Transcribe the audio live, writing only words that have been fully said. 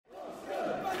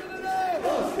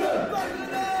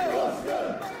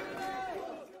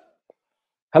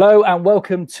Hello and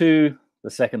welcome to The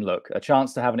Second Look, a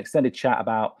chance to have an extended chat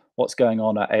about what's going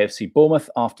on at AFC Bournemouth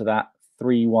after that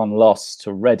 3-1 loss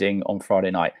to Reading on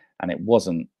Friday night, and it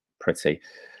wasn't pretty.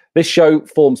 This show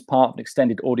forms part of an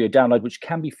extended audio download which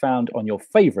can be found on your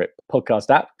favourite podcast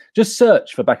app. Just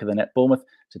search for Back of the Net Bournemouth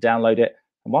to download it,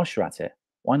 and whilst you're at it,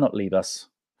 why not leave us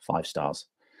 5 stars?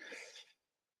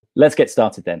 Let's get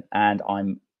started then, and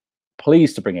I'm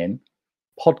pleased to bring in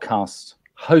podcast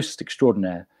host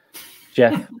extraordinaire,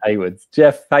 Jeff Hayward.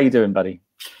 Jeff, how you doing, buddy?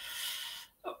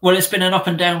 Well, it's been an up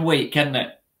and down week, hasn't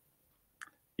it?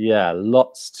 Yeah,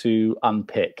 lots to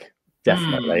unpick,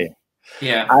 definitely.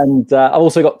 Yeah. And I've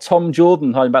also got Tom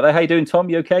Jordan hiding back there. How you doing, Tom?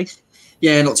 You okay?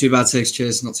 Yeah, not too bad, Tigz.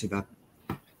 Cheers, not too bad.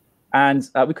 And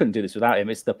we couldn't do this without him.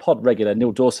 It's the pod regular,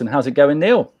 Neil Dawson. How's it going,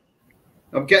 Neil?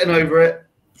 I'm getting over it.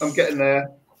 I'm getting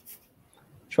there.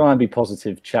 Try and be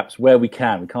positive, chaps, where we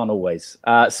can. We can't always.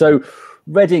 So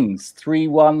Reading's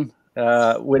 3-1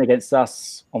 win against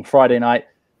us on Friday night.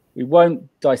 We won't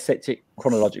dissect it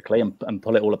chronologically and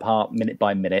pull it all apart minute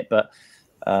by minute, but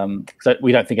so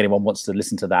we don't think anyone wants to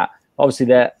listen to that. Obviously,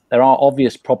 there are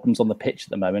obvious problems on the pitch at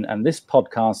the moment, and this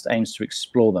podcast aims to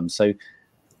explore them. So,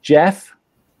 Jeff,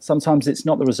 sometimes it's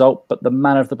not the result, but the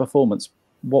manner of the performance.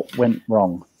 What went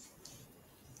wrong?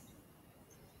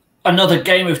 Another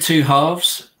game of two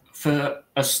halves for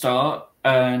a start,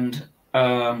 and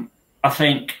I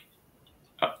think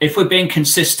if we're being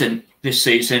consistent this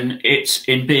season, it's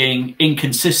in being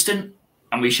inconsistent,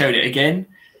 and we showed it again.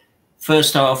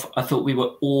 First half, I thought we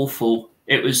were awful.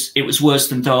 It was worse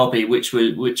than Derby, which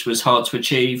was hard to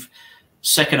achieve.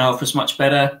 Second half was much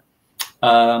better,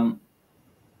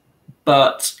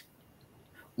 but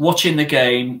watching the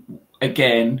game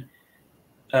again,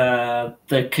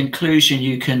 the conclusion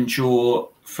you can draw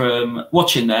from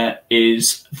watching that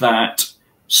is that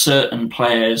certain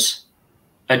players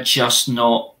are just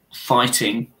not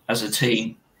fighting as a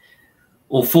team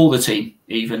or for the team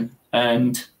even,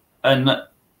 and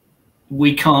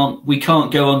we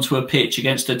can't go onto a pitch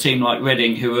against a team like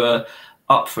Reading who are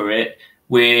up for it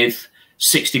with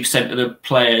 60% of the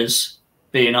players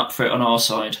being up for it on our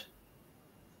side.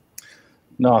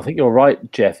 No, I think you're right,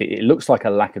 Jeff. It looks like a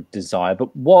lack of desire,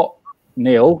 but what,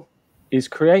 Neil, is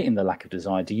creating the lack of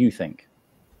desire, do you think?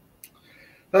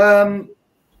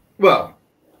 Well,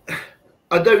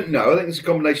 I don't know. I think it's a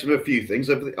combination of a few things.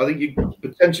 I think you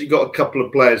potentially got a couple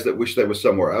of players that wish they were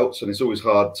somewhere else, and it's always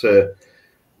hard to.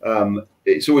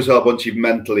 It's always hard once you've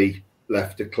mentally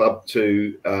left a club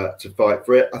to fight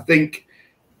for it. I think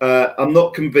I'm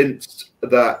not convinced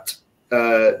that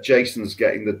Jason's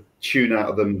getting the tune out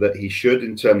of them that he should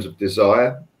in terms of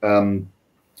desire.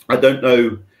 I don't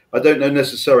know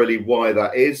necessarily why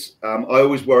that is. I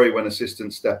always worry when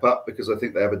assistants step up because I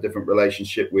think they have a different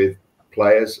relationship with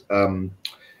players, and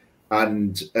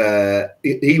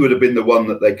he would have been the one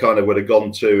that they kind of would have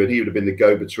gone to, and he would have been the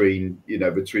go-between,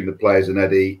 between the players and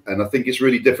Eddie. And I think it's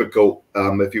really difficult,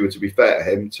 if you were to be fair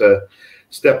to him, to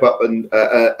step up and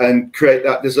create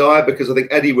that desire, because I think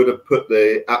Eddie would have put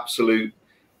the absolute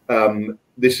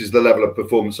this is the level of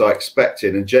performance I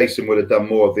expected, and Jason would have done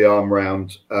more of the arm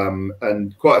round,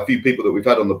 and quite a few people that we've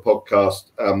had on the podcast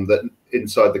that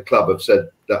inside the club have said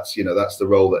that's the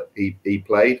role that he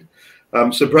played.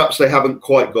 So perhaps they haven't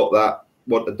quite got that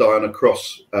want to die on a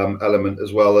cross element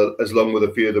as well, as long with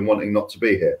a few of them wanting not to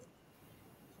be here.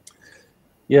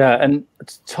 Yeah, and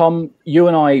Tom, you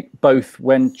and I both,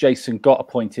 when Jason got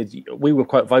appointed, we were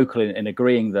quite vocal in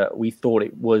agreeing that we thought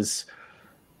it was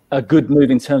a good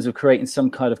move in terms of creating some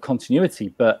kind of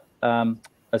continuity. But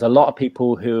there's a lot of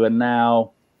people who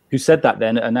said that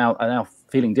then are now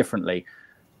feeling differently.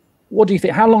 What do you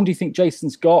think? How long do you think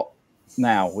Jason's got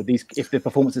now with these, if the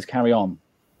performances carry on?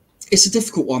 It's a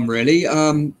difficult one, really.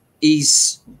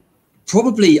 He's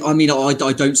probably,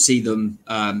 I don't see them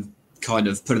kind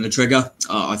of pulling the trigger.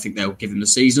 I think they'll give him the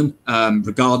season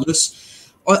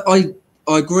regardless. I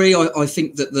agree. I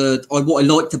think that what I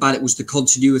liked about it was the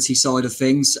continuity side of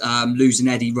things, losing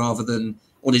Eddie rather than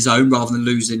on his own, rather than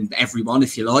losing everyone,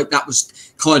 if you like. That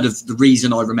was kind of the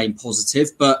reason I remain positive.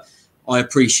 But I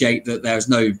appreciate that there's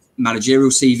no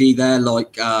managerial CV there,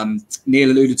 like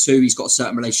Neil alluded to. He's got a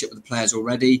certain relationship with the players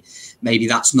already. Maybe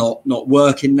that's not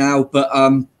working now. But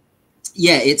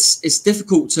yeah, it's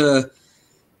difficult to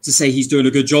say he's doing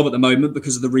a good job at the moment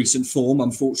because of the recent form,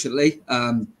 unfortunately.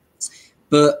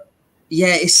 But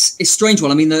yeah, it's a strange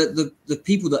one. I mean, the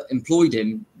people that employed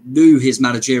him knew his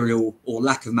managerial or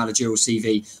lack of managerial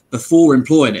CV before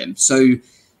employing him. So,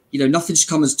 nothing's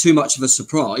come as too much of a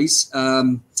surprise.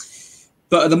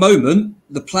 But at the moment,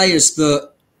 the players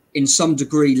that in some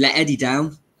degree let Eddie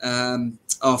down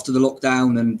after the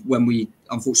lockdown and when we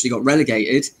unfortunately got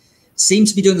relegated, seemed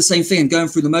to be doing the same thing and going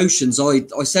through the motions. I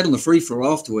said on the free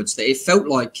throw afterwards that it felt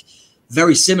like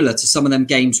very similar to some of them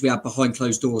games we had behind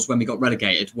closed doors when we got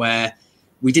relegated, where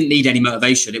we didn't need any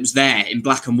motivation. It was there in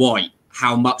black and white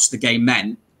how much the game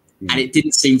meant, and it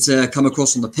didn't seem to come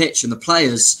across on the pitch. And the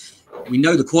players, we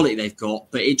know the quality they've got,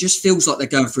 but it just feels like they're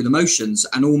going through the motions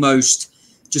and almost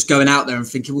just going out there and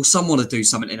thinking, well, someone will do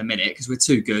something in a minute because we're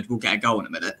too good. We'll get a goal in a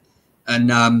minute.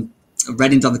 And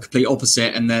Reading done the complete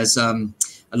opposite. And there's a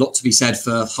lot to be said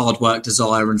for hard work,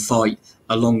 desire and fight,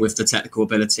 along with the technical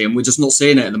ability. And we're just not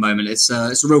seeing it at the moment. It's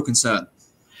a real concern.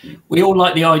 We all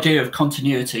like the idea of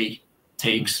continuity,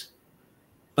 Tigz,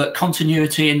 but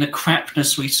continuity in the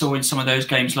crapness we saw in some of those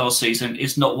games last season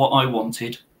is not what I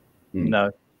wanted.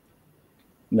 No,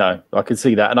 I can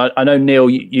see that. And I know, Neil,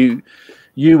 you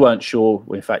weren't sure.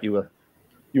 In fact, you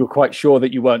were quite sure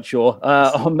that you weren't sure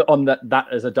on that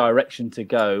as a direction to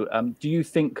go. Do you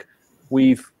think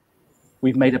we've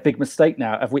made a big mistake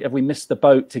now? Have we missed the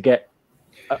boat to get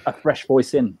a fresh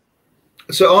voice in?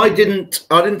 So I didn't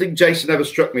think Jason ever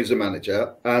struck me as a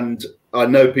manager, and I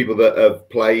know people that have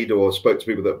played or spoke to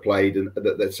people that have played and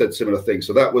that said similar things.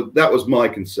 So that was my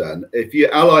concern. If you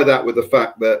ally that with the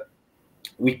fact that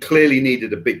we clearly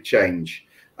needed a big change,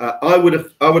 I would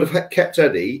have kept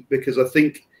Eddie, because I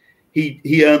think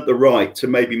he earned the right to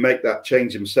maybe make that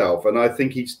change himself, and I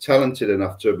think he's talented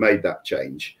enough to have made that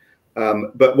change.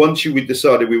 But once we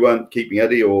decided we weren't keeping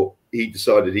Eddie, or he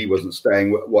decided he wasn't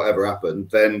staying, whatever happened,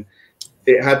 then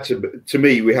it had to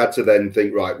me, we had to then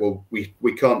think, right, well,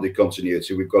 we can't do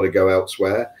continuity. We've got to go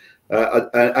elsewhere,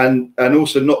 and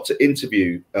also not to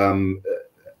interview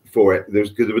for it. There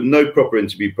was no proper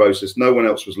interview process. No one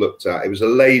else was looked at. It was a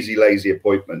lazy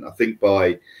appointment, I think,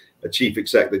 by a chief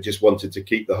exec that just wanted to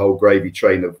keep the whole gravy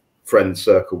train of friend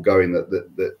circle going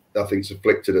that I think's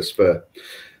afflicted us for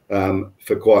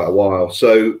quite a while.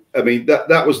 So, I mean,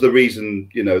 that was the reason,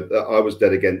 that I was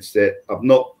dead against it. I've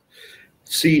not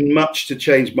seen much to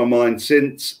change my mind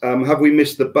since. Have we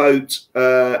missed the boat?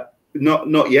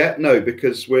 Not yet, no,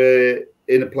 because we're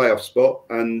in a playoff spot,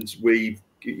 and we've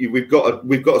got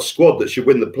a squad that should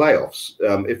win the playoffs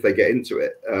if they get into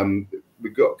it.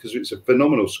 Because it's a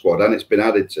phenomenal squad and it's been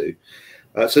added to.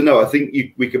 So no, I think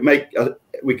we could make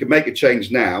a change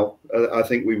now. I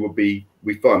think we would be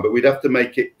fine, but we'd have to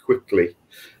make it quickly.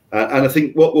 And I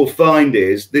think what we'll find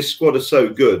is this squad is so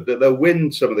good that they'll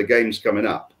win some of the games coming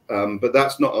up. But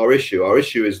that's not our issue. Our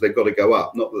issue is they've got to go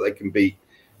up, not that they can beat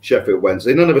Sheffield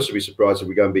Wednesday. None of us will be surprised if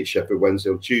we go and beat Sheffield Wednesday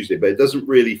on Tuesday, but it doesn't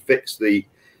really fix the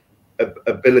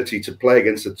ability to play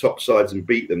against the top sides and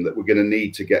beat them that we're going to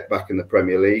need to get back in the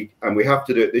Premier League. And we have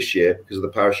to do it this year because of the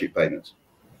parachute payments.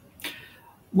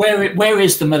 Where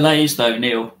is the malaise, though,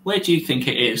 Neil? Where do you think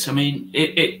it is? I mean,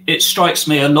 it strikes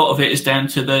me a lot of it is down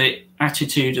to the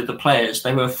attitude of the players.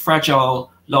 They were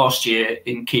fragile last year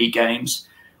in key games.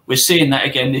 We're seeing that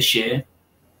again this year.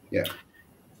 Yeah.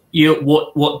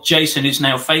 What Jason is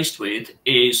now faced with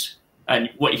is, and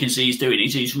what you can see he's doing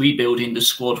is he's rebuilding the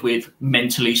squad with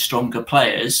mentally stronger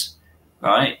players,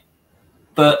 right?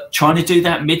 But trying to do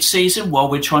that mid-season while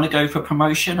we're trying to go for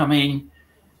promotion, I mean,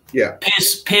 yeah,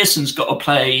 Pearson's got to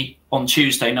play on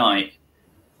Tuesday night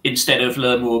instead of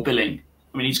Lerma or Billing.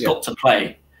 I mean, he's got to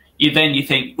play. You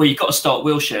think, well, you've got to start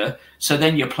Wilshere, so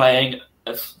then you're playing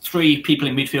three people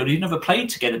in midfield who've never played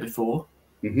together before.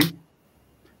 Mm-hmm.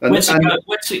 Where's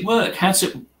it work? How's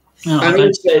it?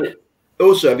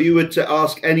 Also, if you were to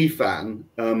ask any fan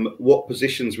what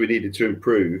positions we needed to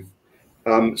improve,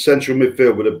 central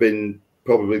midfield would have been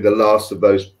probably the last of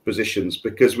those positions,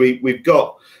 because we've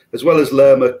got, as well as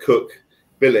Lerma, Cook,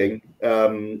 Billing,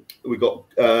 we've got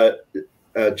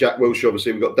Jack Wilshere,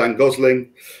 obviously, we've got Dan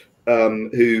Gosling,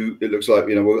 who it looks like,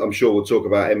 I'm sure we'll talk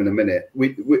about him in a minute.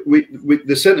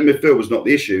 The centre midfield was not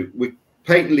the issue. We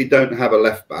patently don't have a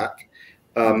left back,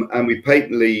 and we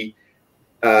patently,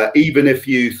 even if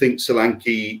you think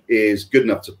Solanke is good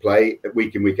enough to play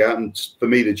week in, week out, and for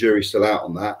me, the jury's still out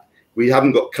on that, we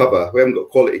haven't got cover. We haven't got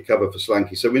quality cover for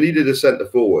Solanke. So we needed a centre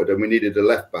forward and we needed a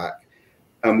left back.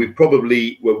 And we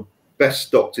probably were best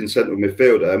stocked in central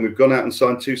midfielder. And we've gone out and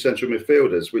signed 2 central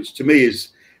midfielders, which to me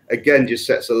is, again, just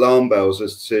sets alarm bells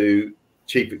as to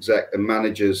chief exec and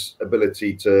managers'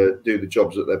 ability to do the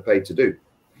jobs that they're paid to do.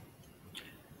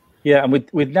 Yeah, and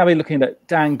we'd now be looking at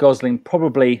Dan Gosling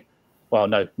probably, well,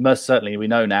 no, most certainly we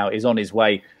know now is on his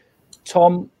way.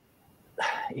 Tom,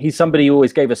 he's somebody who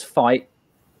always gave us fight.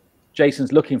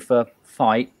 Jason's looking for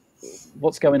fight.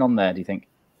 What's going on there, do you think?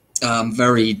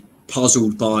 Very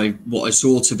puzzled by what I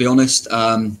saw, to be honest.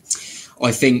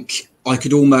 I think I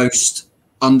could almost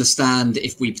understand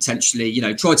if we potentially, you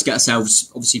know, try to get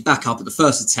ourselves obviously back up at the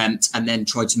first attempt and then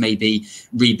try to maybe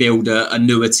rebuild a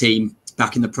newer team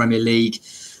back in the Premier League.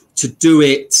 To do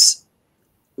it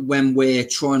when we're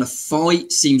trying to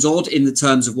fight seems odd. In the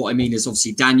terms of what I mean is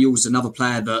obviously Daniel's another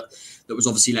player that was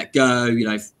obviously let go, you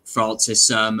know, Francis,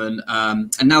 Sermon,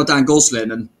 and now Dan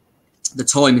Gosling, and the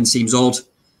timing seems odd.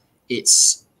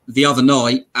 It's the other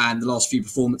night and the last few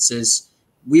performances.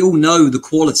 We all know the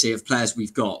quality of players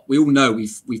we've got. We all know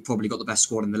we've probably got the best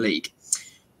squad in the league.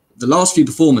 The last few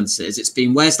performances, it's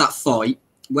been where's that fight,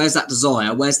 where's that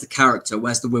desire, where's the character,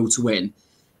 where's the will to win,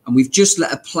 and we've just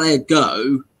let a player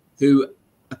go who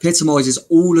epitomises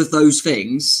all of those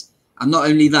things. And not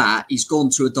only that, he's gone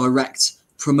to a direct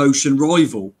promotion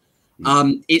rival.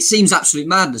 It seems absolute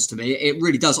madness to me. It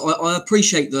really does. I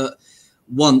appreciate that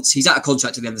once he's out of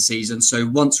contract at the end of the season, so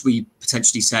once we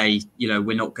potentially say, you know,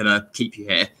 we're not going to keep you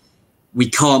here, we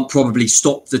can't probably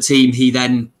stop the team he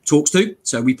then talks to.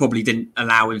 So we probably didn't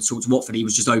allow him to talk to Watford. He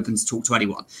was just open to talk to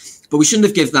anyone. But we shouldn't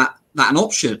have given that an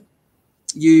option.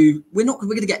 We're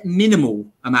going to get minimal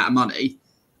amount of money.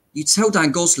 You tell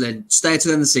Dan Gosling stay to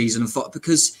the end of the season and fight,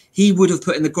 because he would have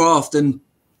put in the graft. And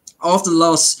after the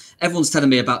last, everyone's telling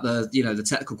me about the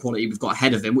technical quality we've got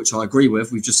ahead of him, which I agree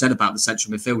with. We've just said about the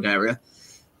central midfield area.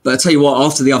 But I tell you what,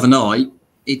 after the other night,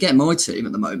 he'd get my team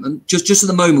at the moment. Just at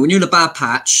the moment, when you're in a bad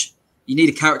patch, you need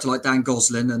a character like Dan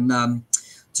Gosling, and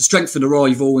to strengthen a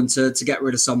rival and to get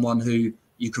rid of someone who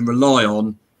you can rely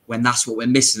on when that's what we're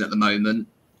missing at the moment.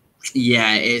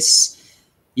 Yeah, it's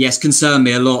concerned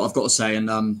me a lot, I've got to say, and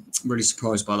I'm really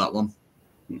surprised by that one.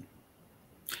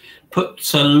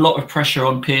 Puts a lot of pressure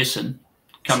on Pearson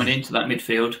coming into that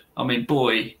midfield. I mean,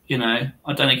 boy, you know,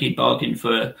 I don't think he bargained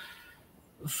for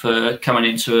coming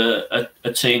into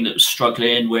a team that was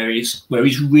struggling, where he's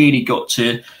really got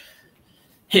to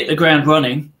hit the ground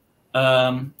running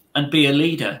and be a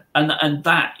leader. And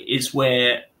that is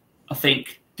where I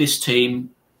think this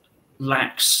team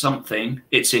lacks something.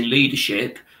 It's in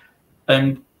leadership.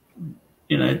 And,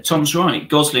 you know, Tom's right.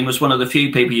 Gosling was one of the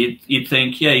few people you'd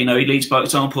think, yeah, you know, he leads by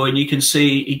example, and you can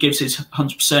see he gives his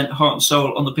 100% heart and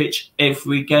soul on the pitch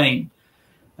every game.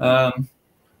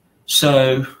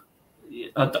 So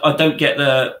I don't get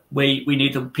we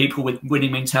need the people with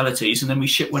winning mentalities, and then we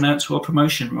ship one out to our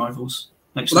promotion rivals.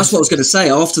 Well, that's what I was going to say.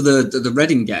 After the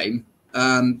Reading game,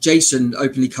 Jason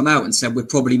openly come out and said we're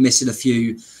probably missing a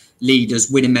few leaders,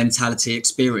 winning mentality,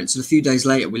 experience. And a few days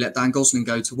later, we let Dan Gosling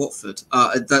go to Watford.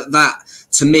 That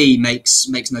to me makes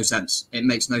no sense. It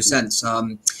makes no sense.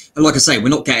 And like I say, we're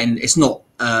not getting. It's not.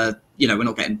 We're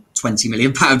not getting £20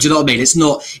 million. Do you know what I mean? It's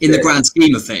not in the grand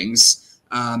scheme of things.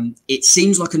 It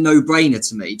seems like a no-brainer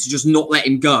to me to just not let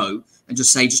him go and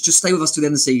just say, just stay with us to the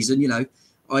end of the season. You know,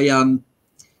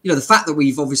 the fact that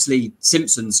we've obviously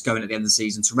Simpson's going at the end of the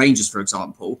season to Rangers, for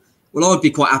example. Well, I'd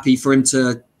be quite happy for him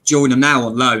to join him now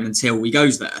on loan until he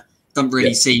goes there. Doesn't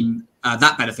really seem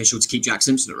that beneficial to keep Jack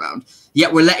Simpson around.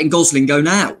 Yet we're letting Gosling go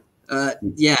now. That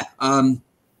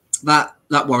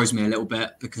worries me a little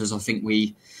bit, because I think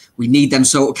we need them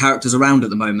sort of characters around at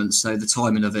the moment. So the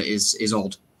timing of it is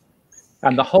odd.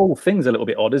 And the whole thing's a little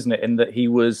bit odd, isn't it? In that he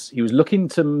was looking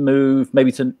to move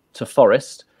maybe to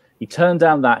Forest. He turned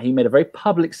down that. He made a very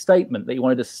public statement that he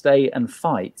wanted to stay and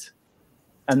fight,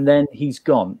 and then he's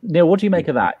gone. Neil, what do you make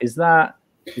of that? Is that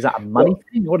a money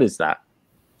thing? What is that?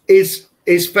 His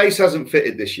face hasn't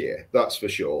fitted this year, that's for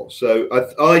sure. So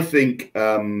I think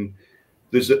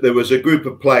there was a group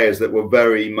of players that were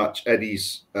very much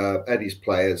Eddie's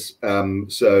players.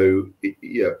 So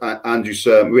Andrew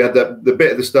Sermon. We had the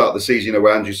bit at the start of the season,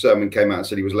 where Andrew Sermon came out and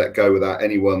said he was let go without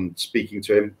anyone speaking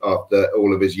to him after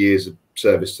all of his years of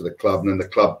service to the club, and then the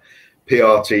club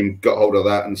PR team got hold of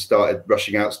that and started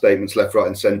rushing out statements left, right,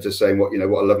 and centre saying what a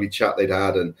lovely chat they'd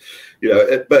had, and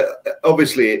but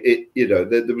obviously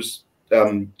there was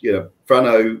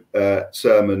Frano,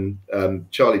 Sermon,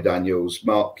 Charlie Daniels,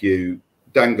 Mark Pugh,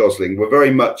 Dan Gosling were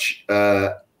very much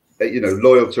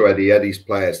loyal to Eddie's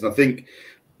players, and I think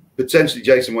potentially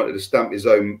Jason wanted to stamp his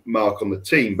own mark on the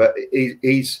team, but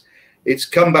it's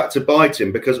come back to bite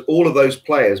him, because all of those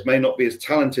players may not be as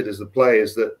talented as the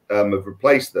players that have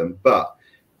replaced them, but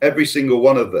every single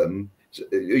one of them,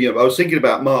 I was thinking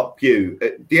about Mark Pugh.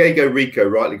 Diego Rico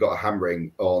rightly got a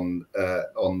hammering on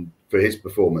for his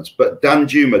performance, but Dan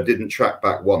Juma didn't track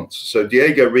back once. So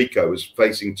Diego Rico was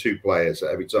facing two players at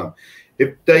every time.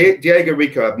 If Diego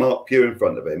Rico had Mark Pugh in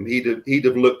front of him, he'd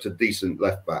have looked a decent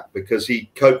left back, because he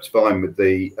coped fine with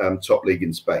the top league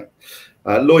in Spain.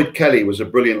 Lloyd Kelly was a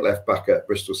brilliant left back at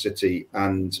Bristol City,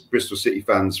 and Bristol City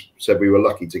fans said we were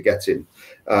lucky to get him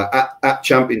at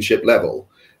championship level.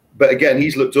 But again,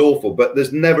 he's looked awful. But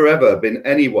there's never, ever been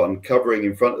anyone covering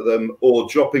in front of them or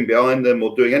dropping behind them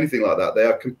or doing anything like that. They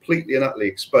are completely and utterly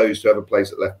exposed to have a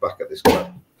place at left back at this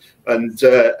club. And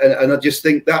I just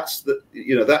think that's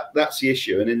that's the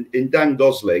issue. And in Dan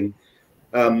Gosling,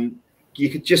 you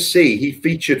could just see he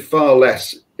featured far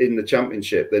less in the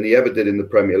Championship than he ever did in the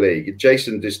Premier League.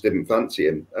 Jason just didn't fancy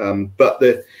him.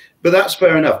 But that's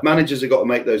fair enough. Managers have got to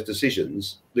make those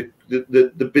decisions.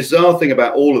 The bizarre thing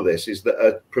about all of this is that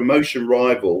a promotion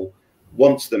rival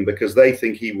wants them because they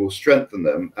think he will strengthen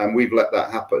them, and we've let that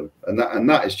happen. And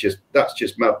that's just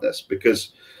madness,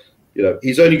 because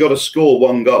he's only got to score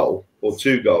 1 goal or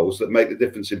 2 goals that make the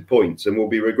difference in points, and we'll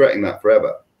be regretting that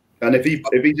forever. And if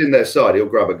he's in their side, he'll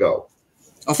grab a goal.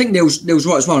 I think Neil's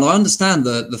right as well, and I understand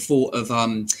the thought of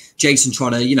Jason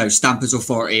trying to stamp his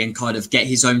authority and kind of get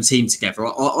his own team together.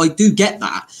 I do get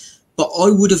that, but I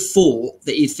would have thought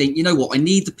that he'd think, you know what, I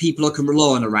need the people I can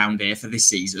rely on around here for this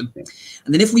season.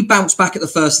 And then if we bounce back at the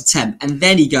first attempt, and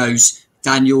then he goes,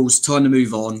 Daniels, time to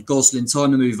move on, Gosling,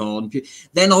 time to move on,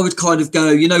 then I would kind of go,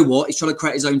 you know what, he's trying to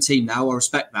create his own team now. I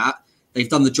respect that. They've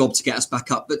done the job to get us back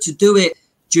up, but to do it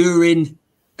during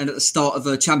and at the start of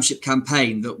a Championship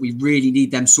campaign, that we really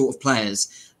need them sort of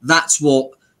players, that's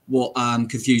what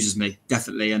confuses me,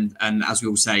 definitely. And as we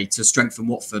all say, to strengthen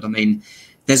Watford, I mean,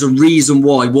 there's a reason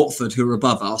why Watford, who are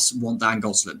above us, want Dan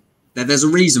Gosling. There's a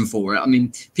reason for it. I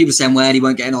mean, people saying, well, he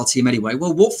won't get in our team anyway.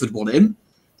 Well, Watford want him.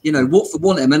 Watford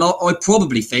want him. And I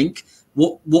probably think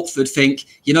Watford think,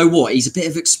 you know what, he's a bit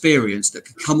of experience that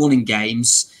could come on in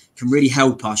games, can really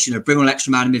help us, bring on an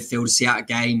extra man in midfield to see out a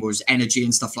game, or his energy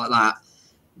and stuff like that.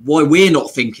 Why we're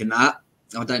not thinking that,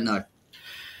 I don't know.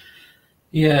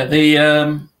 Yeah,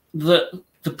 the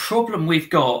problem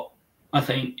we've got, I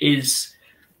think, is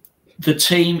the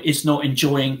team is not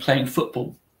enjoying playing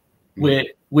football. We're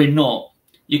not.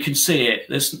 You can see it.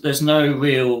 There's no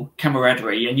real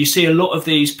camaraderie, and you see a lot of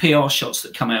these PR shots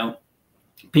that come out.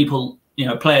 People,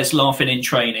 players laughing in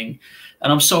training,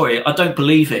 and I'm sorry, I don't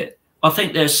believe it. I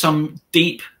think there's some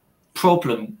deep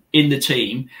problem in the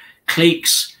team,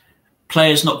 cliques.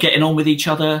 Players not getting on with each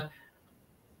other,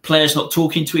 players not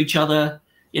talking to each other.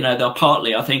 They're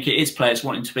partly, I think it is players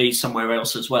wanting to be somewhere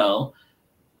else as well.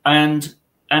 And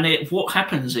what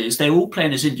happens is they're all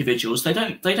playing as individuals. They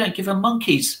don't give a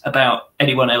monkeys about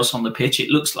anyone else on the pitch. It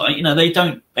looks like, they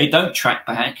don't track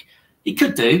back. It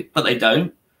could do, but they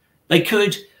don't. They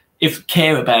could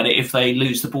care about it if they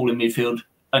lose the ball in midfield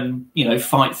and,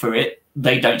 fight for it.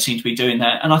 They don't seem to be doing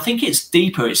that. And I think it's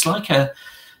deeper. It's like a,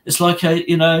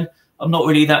 I'm not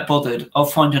really that bothered. I'll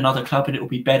find another club and it will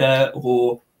be better.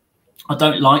 Or I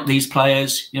don't like these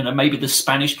players. Maybe the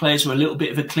Spanish players are a little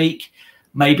bit of a clique.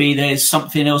 Maybe there's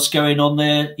something else going on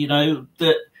there,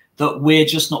 that we're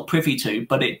just not privy to.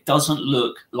 But it doesn't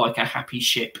look like a happy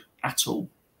ship at all.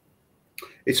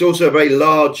 It's also a very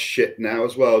large ship now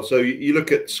as well. So you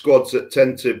look at squads that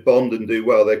tend to bond and do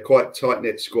well. They're quite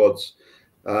tight-knit squads.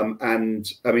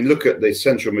 And I mean, look at the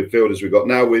central midfielders we've got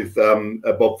now with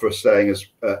Bob Frost staying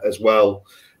as well.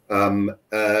 I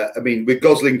mean, with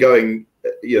Gosling going,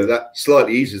 that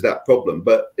slightly eases that problem.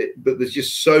 But there's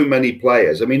just so many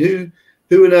players. I mean,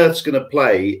 who on earth's going to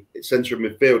play central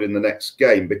midfield in the next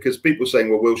game? Because people are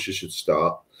saying, well, Wilshere should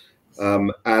start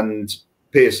and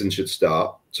Pearson should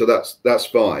start. So that's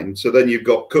fine. So then you've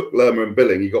got Cook, Lerma and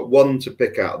Billing. You've got one to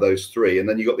pick out of those 3, and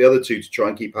then you've got the other 2 to try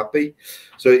and keep happy.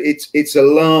 So it's a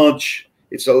large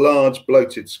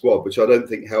bloated squad, which I don't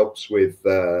think helps with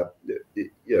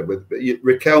with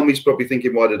Riquelme's probably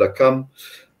thinking, why did I come?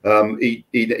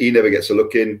 He never gets a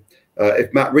look in.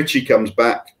 If Matt Ritchie comes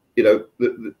back,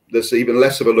 there's even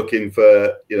less of a look in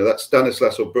for that's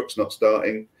Stanislas or Brooks not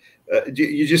starting.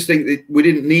 You just think that we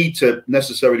didn't need to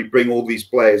necessarily bring all these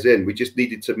players in. We just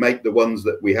needed to make the ones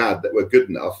that we had that were good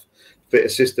enough fit a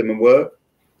system and work.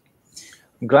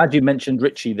 I'm glad you mentioned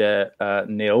Ritchie there,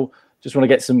 Neil. Just want to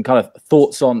get some kind of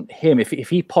thoughts on him. If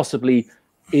he possibly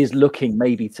is looking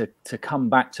maybe to come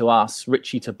back to us,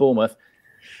 Ritchie to Bournemouth,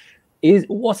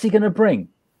 what's he going to bring?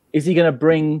 Is he going to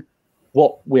bring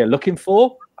what we're looking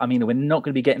for? I mean, we're not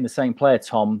going to be getting the same player,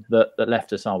 Tom, that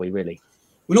left us, are we really?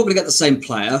 We're not going to get the same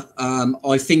player.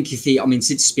 I think since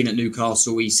he's been at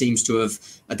Newcastle, he seems to have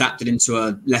adapted into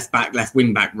a left back, left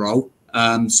wing back role.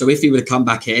 So if he were to come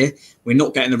back here, we're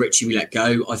not getting the Ritchie we let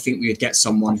go. I think we would get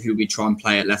someone who we'd try and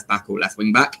play at left back or left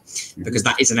wing back, because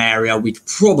that is an area we could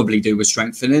probably do with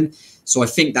strengthening. So I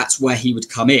think that's where he would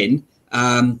come in.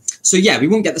 So yeah, we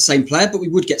wouldn't get the same player, but we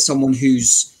would get someone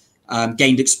who's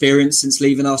gained experience since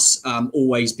leaving us,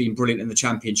 always been brilliant in the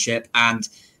Championship, and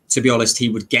to be honest, he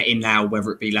would get in now,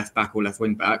 whether it be left back or left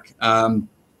wing back.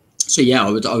 So yeah, I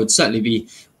would certainly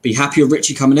be happy with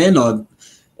Ritchie coming in.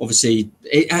 obviously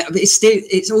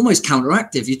it's almost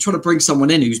counteractive. You're trying to bring someone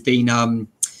in who's been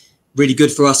really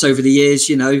good for us over the years,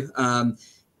 you know,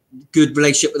 good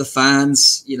relationship with the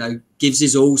fans, you know, gives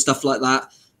his all, stuff like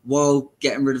that, while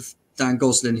getting rid of Dan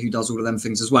Gosling, who does all of them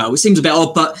things as well. It seems a bit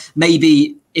odd, but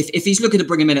maybe if he's looking to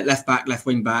bring him in at left back, left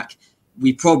wing back,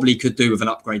 we probably could do with an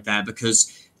upgrade there,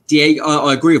 because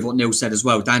I agree with what Neil said as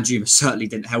well. Dan Juma certainly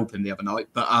didn't help him the other night,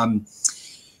 but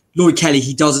Lloyd Kelly,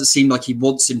 he doesn't seem like he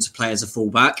wants him to play as a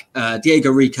fullback.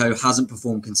 Diego Rico hasn't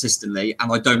performed consistently,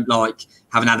 and I don't like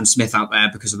having Adam Smith out there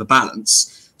because of the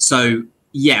balance. So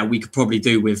yeah, we could probably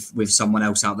do with someone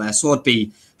else out there. So I'd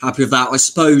be happy with that. I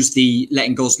suppose the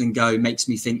letting Gosling go makes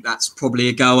me think that's probably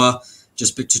a goer,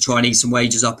 just to try and ease some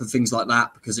wages up and things like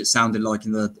that, because it sounded like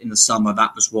in the summer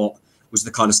that was what was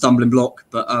the kind of stumbling block.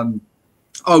 But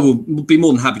I will be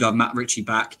more than happy to have Matt Ritchie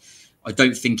back. I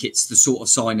don't think it's the sort of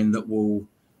signing that will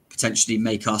potentially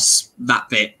make us that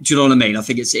bit. Do you know what I mean? I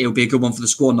think it'll be a good one for the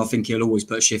squad, and I think he'll always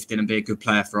put a shift in and be a good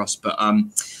player for us. But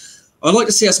I'd like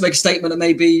to see us make a statement and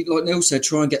maybe, like Neil said,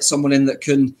 try and get someone in that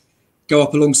can go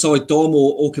up alongside Dom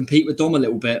or compete with Dom a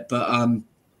little bit. But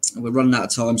we're running out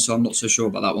of time, so I'm not so sure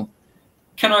about that one.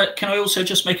 Can I also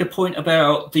just make a point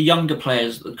about the younger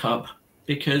players at the club?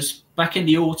 Because back in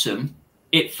the autumn,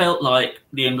 it felt like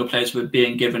the younger players were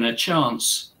being given a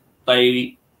chance.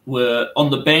 They were on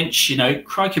the bench, you know,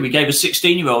 crikey, we gave a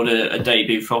 16-year-old a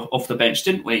debut off the bench,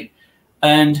 didn't we?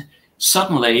 And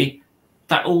suddenly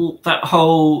that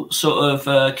whole sort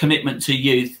of commitment to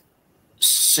youth,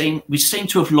 we seem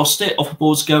to have lost it.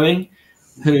 Offerboard's going,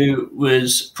 who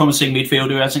was promising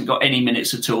midfielder, who hasn't got any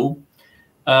minutes at all.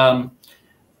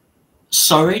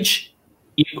 Surridge,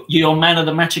 you're man of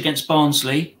the match against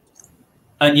Barnsley,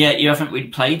 and yet you haven't really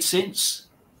played since.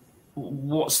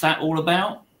 What's that all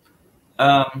about?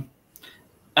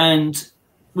 And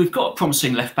we've got a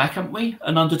promising left back, haven't we?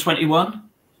 An under 21.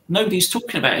 Nobody's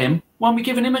talking about him. Why aren't we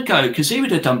giving him a go? Because he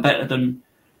would have done better than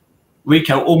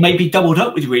Rico, or maybe doubled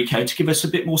up with Rico to give us a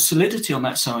bit more solidity on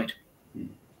that side.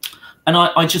 And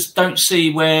I just don't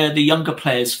see where the younger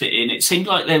players fit in. It seemed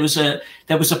like there was a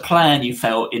plan, you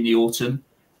felt, in the autumn,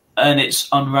 and it's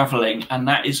unravelling, and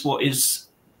that is what is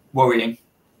worrying.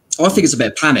 I think it's a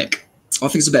bit of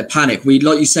panic. We,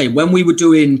 like you say, when we were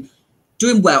doing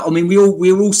well, I mean, we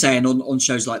were all saying on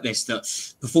shows like this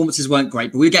that performances weren't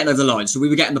great, but we were getting over the line, so we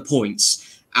were getting the points.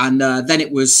 And then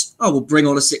it was, oh, we'll bring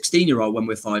on a 16-year-old when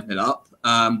we're 5-0 up.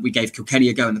 We gave Kilkenny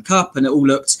a go in the cup, and it all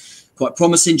looked quite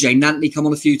promising. Jay Nantley come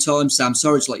on a few times, Sam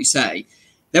Surridge, like you say.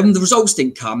 Then when the results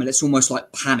didn't come, and it's almost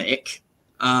like panic,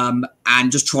 and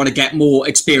just trying to get more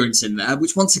experience in there,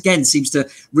 which once again seems to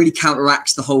really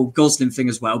counteract the whole Gosling thing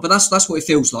as well. But that's what it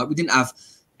feels like. We didn't have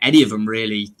any of them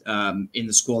really in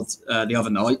the squad the other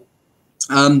night.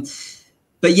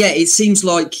 But yeah, it seems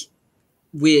like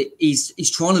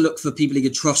he's trying to look for people he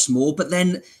could trust more. But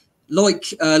then,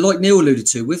 like Neil alluded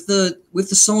to, with the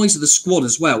size of the squad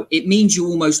as well, it means you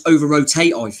almost over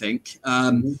rotate. I think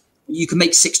you can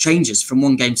make 6 changes from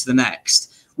one game to the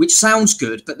next, which sounds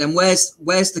good. But then where's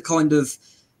the kind of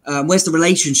where's the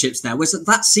relationships there? Where's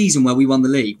that season where we won the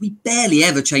league? We barely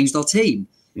ever changed our team,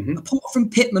 apart from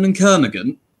Pittman and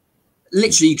Kermagant.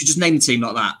 Literally, you could just name the team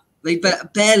like that. They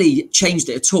barely changed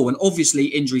it at all. And obviously,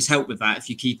 injuries help with that if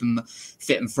you keep them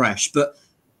fit and fresh. But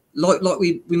like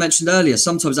we mentioned earlier,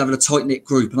 sometimes having a tight-knit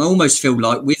group, and I almost feel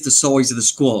like with the size of the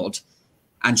squad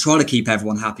and trying to keep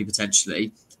everyone happy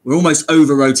potentially, we're almost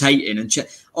over-rotating. And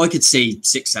I could see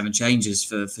 6-7 changes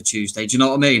for Tuesday. Do you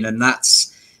know what I mean? And I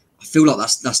feel like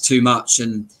that's too much.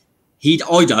 And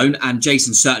I don't, and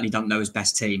Jason certainly doesn't know his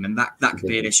best team. And that could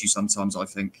be an issue sometimes, I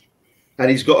think. And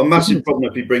he's got a massive problem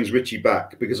if he brings Ritchie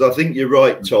back, because I think you're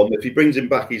right, Tom. If he brings him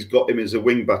back, he's got him as a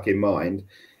wing back in mind.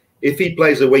 If he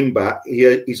plays a wing back,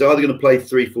 he's either going to play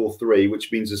 3-4-3,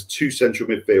 which means there's 2 central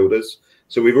midfielders.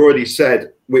 So we've already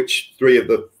said which 3 of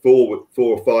the 4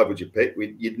 or 5 would you pick.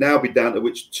 You'd now be down to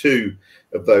which 2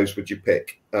 of those would you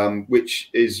pick, which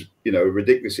is, you know, a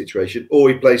ridiculous situation. Or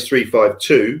he plays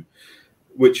 3-5-2,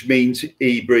 which means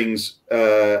he brings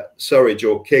Surridge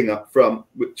or King up front,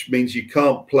 which means you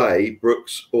can't play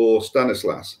Brooks or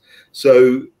Stanislas.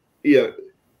 So, you know,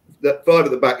 that 5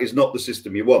 at the back is not the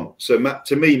system you want. So,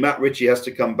 to me, Matt Ritchie has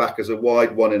to come back as a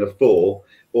wide one in a 4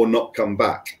 or not come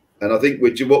back. And I think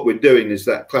what we're doing is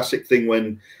that classic thing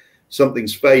when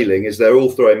something's failing is they're all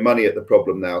throwing money at the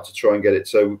problem now to try and get it.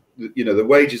 So, you know, the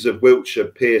wages of Wiltshire,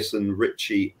 Pearson,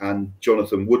 Ritchie and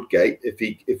Jonathan Woodgate,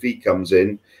 if he comes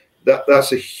in,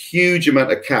 that's a huge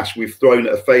amount of cash we've thrown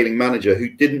at a failing manager who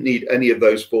didn't need any of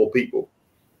those 4 people.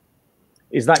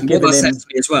 Is that giving him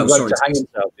the rope to hang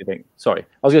himself, do you think? Sorry.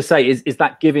 I was going to say, is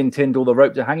that giving Tindall the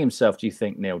rope to hang himself, do you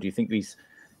think, Neil? Do you think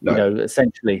No. You know,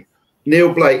 essentially.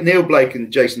 Neil Blake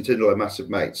and Jason Tindall are massive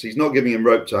mates. He's not giving him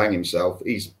rope to hang himself.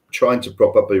 He's trying to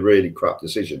prop up a really crap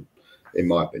decision, in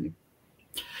my opinion.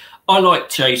 I like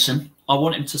Jason. I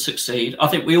want him to succeed. I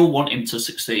think we all want him to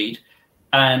succeed.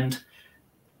 And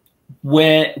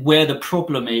where the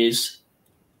problem is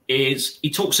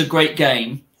he talks a great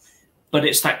game, but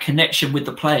it's that connection with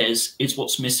the players is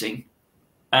what's missing.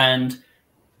 And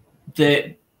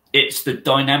it's the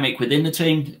dynamic within the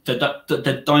team,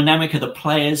 the dynamic of the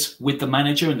players with the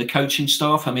manager and the coaching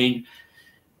staff. I mean,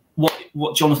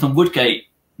 what Jonathan Woodgate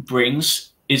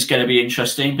brings is going to be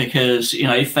interesting because, you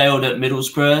know, he failed at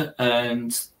Middlesbrough,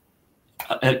 and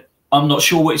I'm not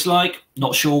sure what it's like,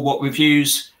 not sure what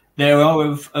reviews there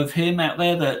are of him out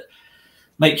there that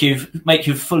make you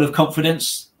full of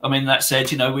confidence. I mean, that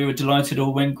said, you know, we were delighted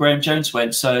all when Graham Jones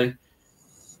went, so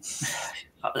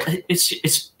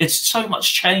it's so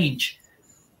much change.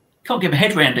 Can't get my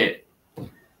head around it.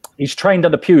 He's trained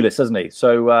under Pulis, hasn't he?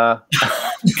 So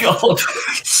God.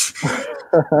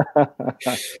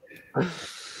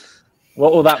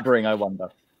 What will that bring, I wonder?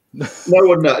 No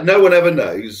one ever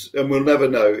knows, and we'll never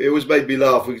know. It always made me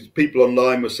laugh because people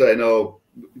online were saying, "Oh,"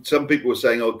 some people were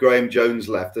saying, "Oh, Graham Jones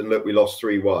left, and look, we lost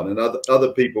 3-1," and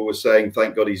other people were saying,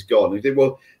 "Thank God he's gone." And you think,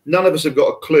 well, none of us have got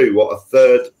a clue what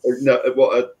a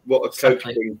coach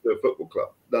brings to a football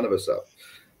club. None of us have.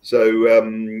 So,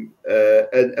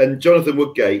 and Jonathan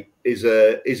Woodgate is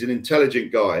an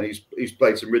intelligent guy, and he's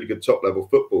played some really good top level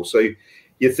football. So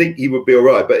you think he would be all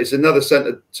right, but it's another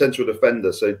central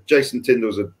defender. So Jason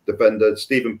Tindall's a defender.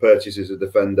 Stephen Purchase is a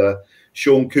defender.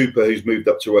 Sean Cooper, who's moved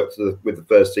up to work with the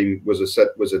first team, was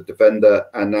a defender,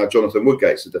 and now Jonathan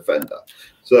Woodgate's a defender.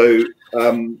 So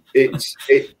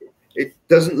it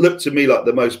doesn't look to me like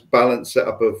the most balanced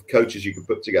setup of coaches you could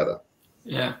put together.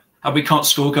 Yeah, and we can't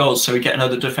score goals, so we get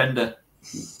another defender.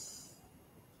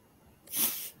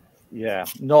 Yeah,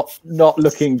 not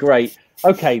looking great.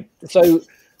 Okay, so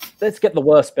let's get the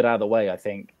worst bit out of the way, I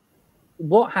think.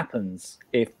 What happens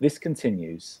if this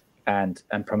continues and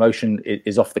promotion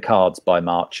is off the cards by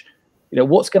March? You know,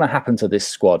 what's going to happen to this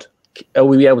squad? Are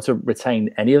we able to retain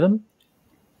any of them?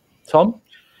 Tom?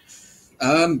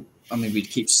 I mean, we'd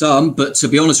keep some, but to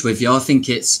be honest with you, I think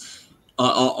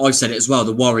I've said it as well.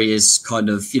 The worry is kind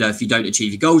of, you know, if you don't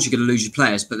achieve your goals, you're going to lose your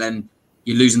players, but then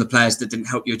you're losing the players that didn't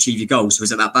help you achieve your goals. So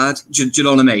is it that bad? Do you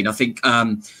know what I mean? I think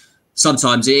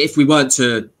sometimes if we weren't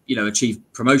to, you know, achieve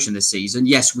promotion this season,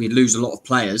 yes, we'd lose a lot of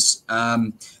players.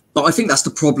 But I think that's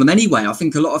the problem anyway. I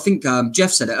think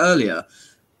Jeff said it earlier.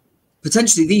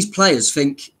 Potentially these players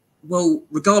think, well,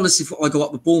 regardless if I go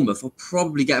up with Bournemouth, I'll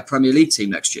probably get a Premier League team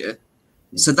next year.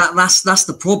 So that's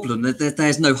the problem.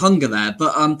 There's no hunger there.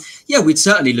 But yeah, we'd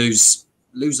certainly lose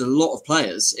a lot of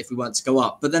players if we weren't to go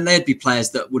up. But then there'd be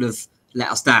players that would have let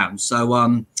us down.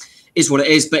 So is what it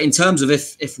is. But in terms of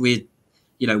if we're,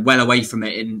 you know, well away from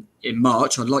it in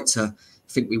March, I'd like to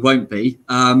think we won't be.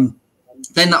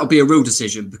 Then that'll be a real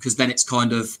decision, because then it's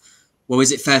kind of, well,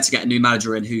 is it fair to get a new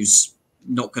manager in who's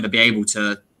not going to be able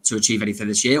to achieve anything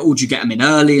this year, or do you get them in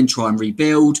early and try and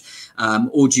rebuild,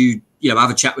 or do you know,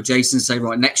 have a chat with Jason and say,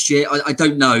 right, next year? I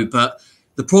don't know, but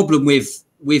the problem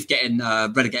with getting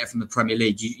relegated from the Premier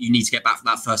League, you need to get back from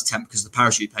that first attempt because of the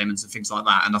parachute payments and things like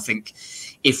that. And I think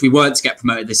if we weren't to get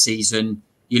promoted this season,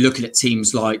 you're looking at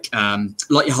teams like your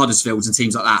Huddersfields and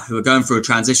teams like that who are going through a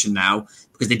transition now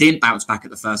because they didn't bounce back at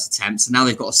the first attempt. So now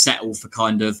they've got to settle for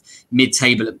kind of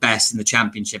mid-table at best in the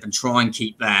Championship and try and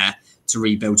keep there to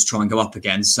rebuild, to try and go up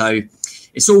again. So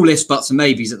it's all ifs, buts and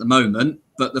maybes at the moment.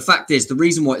 But the fact is, the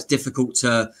reason why it's difficult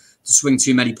to swing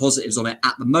too many positives on it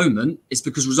at the moment is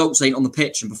because results ain't on the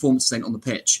pitch and performances ain't on the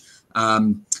pitch.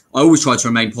 I always try to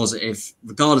remain positive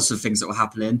regardless of things that were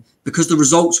happening, because the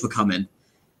results were coming.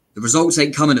 The results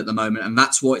ain't coming at the moment, and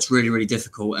that's why it's really, really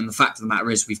difficult. And the fact of the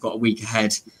matter is, we've got a week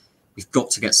ahead. We've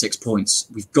got to get 6 points.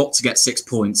 We've got to get 6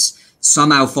 points.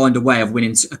 Somehow find a way of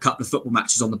winning a couple of football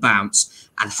matches on the bounce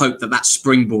and hope that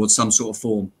springboards some sort of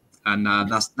form. And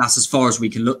that's as far as we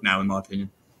can look now, in my opinion.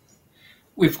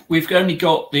 We've only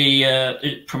got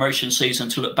the promotion season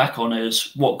to look back on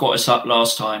as what got us up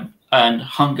last time, and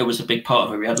hunger was a big part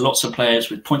of it. We had lots of players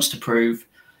with points to prove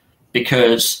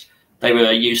because they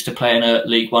were used to playing at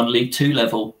League One, League Two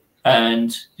level,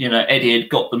 and you know, Eddie had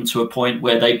got them to a point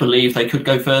where they believed they could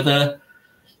go further.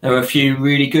 There were a few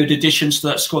really good additions to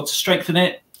that squad to strengthen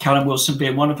it, Callum Wilson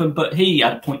being one of them, but he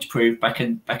had a point to prove back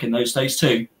in those days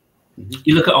too. Mm-hmm.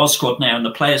 You look at our squad now and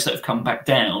the players that have come back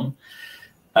down,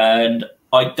 and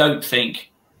I don't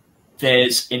think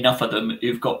there's enough of them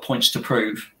who've got points to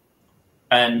prove.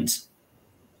 And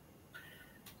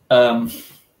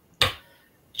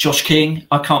Josh King,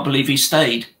 I can't believe he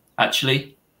stayed,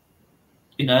 actually.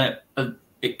 you know,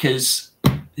 because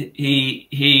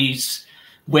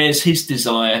where's his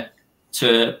desire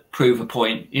to prove a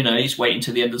point? You know, he's waiting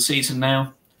to the end of the season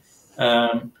now.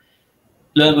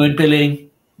 Lerma and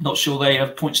Billing, not sure they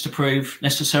have points to prove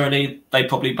necessarily. They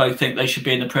probably both think they should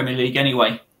be in the Premier League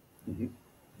anyway.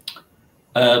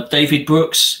 David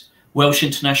Brooks, Welsh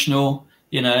international,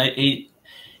 you know,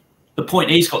 the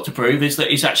point he's got to prove is that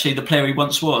he's actually the player he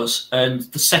once was. And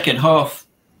the second half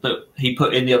that he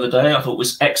put in the other day, I thought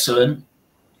was excellent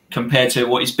compared to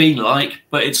what he's been like.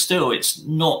 But it's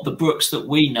not the Brooks that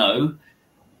we know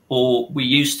or we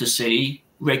used to see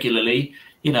regularly.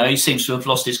 You know, he seems to have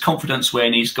lost his confidence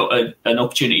when he's got an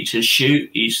opportunity to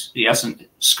shoot. He hasn't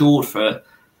scored for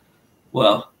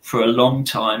a long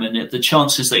time. And the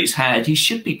chances that he's had, he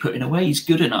should be putting away. He's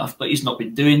good enough, but he's not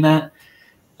been doing that.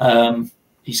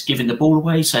 He's giving the ball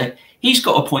away. So he's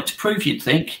got a point to prove, you'd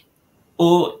think.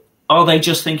 Or are they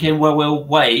just thinking, well, we'll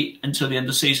wait until the end of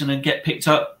the season and get picked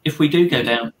up if we do go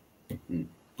down?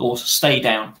 Or stay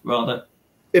down, rather.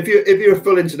 If you're a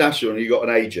full international and you've got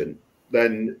an agent,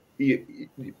 then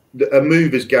a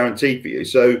move is guaranteed for you.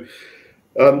 So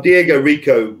Diego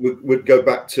Rico would go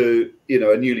back to, you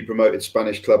know, a newly promoted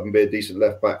Spanish club and be a decent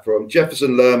left back for him.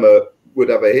 Jefferson Lerma would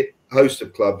have a host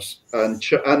of clubs and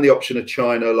the option of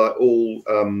China, like all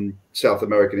South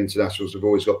American internationals have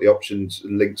always got the options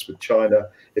and links with China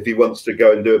if he wants to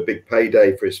go and do a big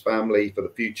payday for his family for the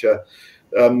future.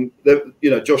 You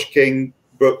know, Josh King,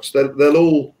 Brooks,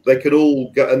 they could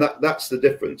all go, and that's the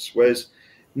difference. Whereas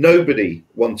nobody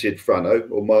wanted Frano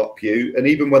or Mark Pugh, and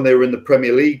even when they were in the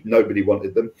Premier League, nobody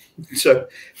wanted them. So,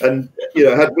 and you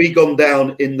know, had we gone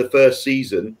down in the first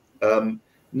season,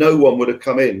 no one would have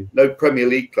come in. No Premier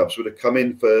League clubs would have come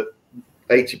in for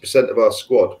 80% of our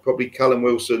squad. Probably Callum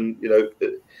Wilson, you know,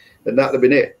 and that'd have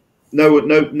been it. No,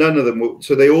 none of them.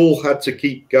 So they all had to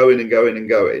keep going and going and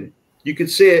going. You could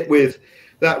see it with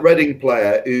that Reading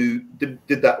player who did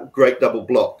that great double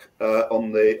block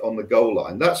on the goal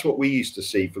line. That's what we used to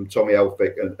see from Tommy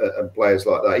Elphick and players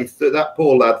like that. That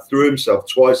poor lad threw himself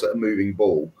twice at a moving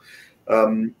ball.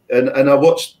 And I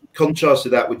watched,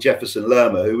 contrasted that with Jefferson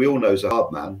Lerma, who we all know is a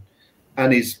hard man,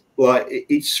 and he's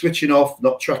switching off,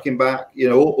 not tracking back, you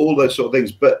know, all those sort of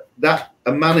things. But that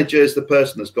a manager is the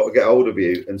person that's got to get hold of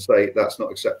you and say that's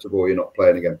not acceptable. You're not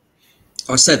playing again.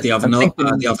 I said the other night,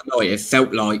 it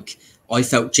felt like I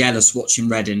felt jealous watching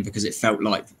Reading because it felt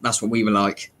like that's what we were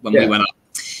like when we went up.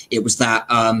 It was that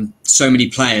so many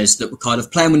players that were kind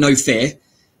of playing with no fear,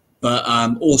 but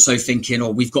also thinking,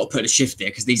 oh, we've got to put a shift here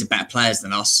because these are better players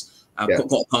than us. Got to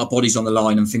put our bodies on the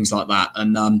line and things like that.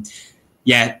 And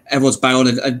everyone's bang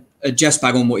on. And Jeff's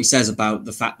bang on what he says about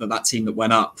the fact that team that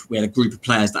went up, we had a group of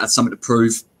players that had something to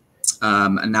prove.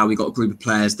 And now we've got a group of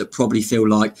players that probably feel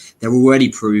like they're already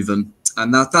proven.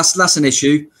 And that's an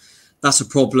issue. That's a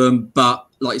problem. But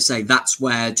like you say, that's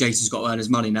where Jason's got to earn his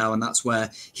money now. And that's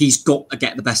where he's got to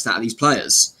get the best out of these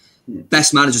players.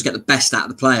 Best managers get the best out of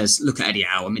the players. Look at Eddie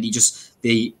Howe. I mean,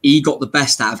 he got the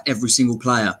best out of every single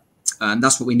player. And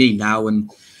that's what we need now. And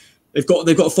they've got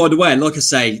to find a way. And like I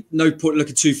say, no point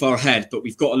looking too far ahead, but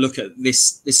we've got to look at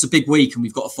this. This is a big week, and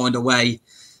we've got to find a way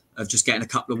of just getting a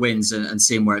couple of wins and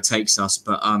seeing where it takes us.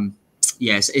 But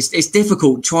yes, it's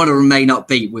difficult trying to remain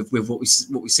upbeat with what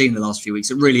we've seen in the last few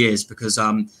weeks. It really is, because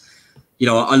you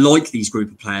know, I like these group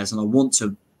of players and I want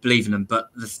to believe in them. But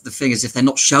the thing is, if they're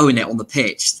not showing it on the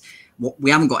pitch,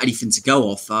 we haven't got anything to go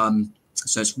off.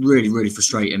 So it's really, really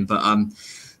frustrating. But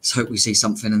let's hope we see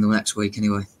something in the next week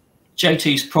anyway.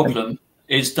 JT's problem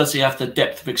is, does he have the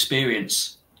depth of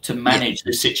experience to manage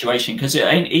this situation? Because it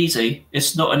ain't easy.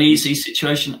 It's not an easy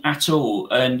situation at all.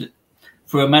 And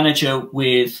for a manager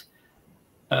with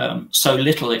so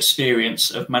little experience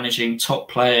of managing top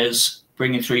players,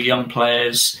 bringing through young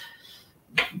players,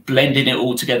 blending it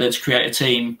all together to create a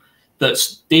team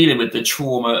that's dealing with the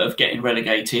trauma of getting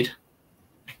relegated,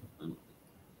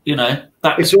 you know,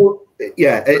 it's all.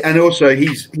 Yeah, and also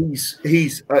he's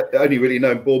only really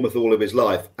known Bournemouth all of his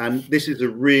life, and this is a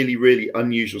really, really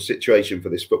unusual situation for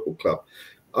this football club.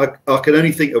 I can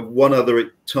only think of one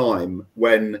other time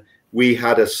when we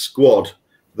had a squad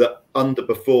that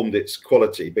underperformed its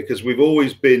quality, because we've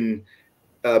always been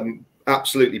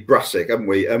absolutely brassic, haven't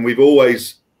we? And we've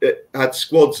always had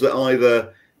squads that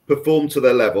either performed to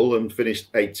their level and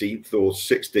finished 18th or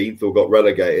 16th or got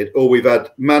relegated, or we've had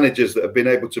managers that have been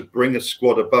able to bring a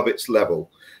squad above its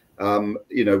level,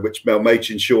 you know, which Mel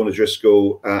Machin, Sean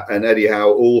O'Driscoll and Eddie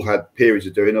Howe all had periods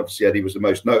of doing. Obviously, Eddie was the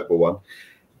most notable one.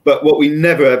 But what we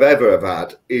never have ever have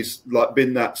had is like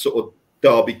been that sort of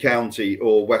Derby County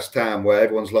or West Ham where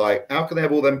everyone's like, how can they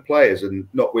have all them players and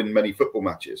not win many football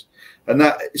matches? And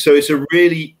that, so it's a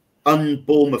really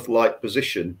un-Bournemouth-like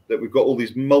position that we've got all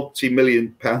these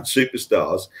multi-million-pound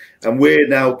superstars, and we're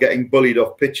now getting bullied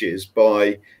off pitches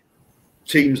by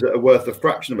teams that are worth a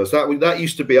fraction of us. That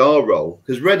used to be our role,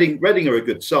 because Reading are a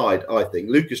good side, I think.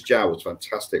 Lucas Jow was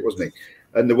fantastic, wasn't he?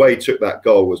 And the way he took that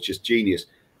goal was just genius.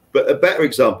 But a better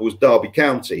example was Derby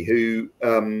County, who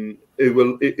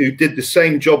did the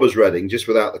same job as Reading, just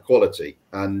without the quality,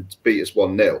 and beat us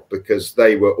 1-0 because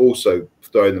they were also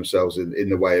throwing themselves in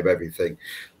the way of everything.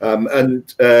 You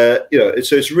know,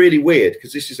 so it's really weird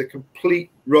because this is a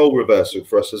complete role reversal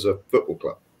for us as a football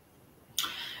club.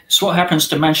 It's what happens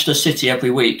to Manchester City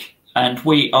every week, and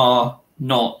we are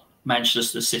not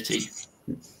Manchester City.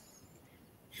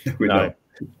 No,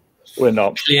 we're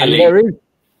not. Clearly. And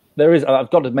there is. I've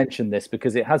got to mention this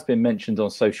because it has been mentioned on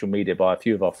social media by a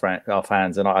few of our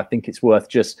fans, and I think it's worth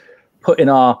just putting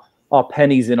our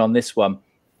pennies in on this one.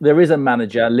 There is a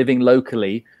manager living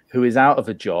locally who is out of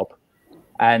a job,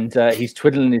 and he's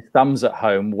twiddling his thumbs at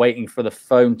home, waiting for the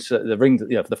phone to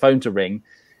ring.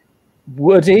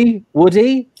 Would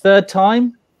he third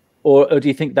time, or do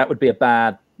you think that would be a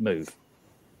bad move?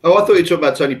 Oh, I thought you were talking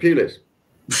about Tony Pulis.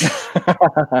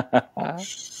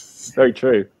 Very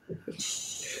true.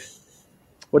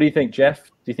 What do you think, Jeff?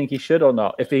 Do you think he should or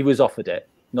not? If he was offered it,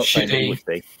 not saying he would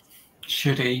be.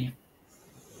 Should he?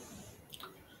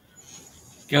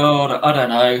 God, I don't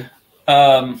know.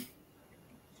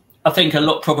 I think a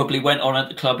lot probably went on at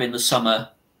the club in the summer,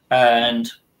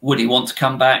 and would he want to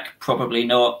come back? Probably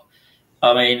not.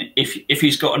 I mean, if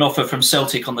he's got an offer from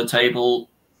Celtic on the table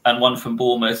and one from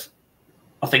Bournemouth,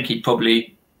 I think he'd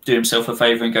probably do himself a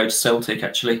favour and go to Celtic,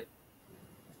 actually.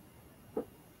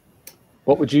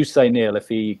 What would you say, Neil, if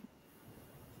he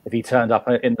turned up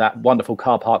in that wonderful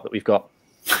car park that we've got?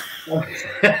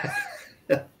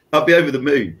 I'd be over the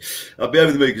moon. I'd be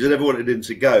over the moon because I never wanted him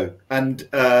to go. And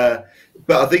but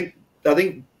I think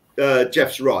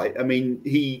Jeff's right. I mean,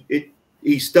 he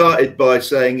started by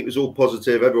saying it was all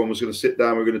positive. Everyone was going to sit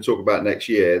down. We're going to talk about next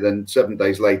year. Then 7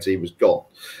 days later, he was gone.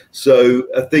 So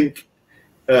I think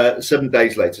 7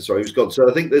 days later, sorry, he was gone. So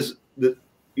I think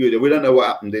we don't know what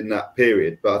happened in that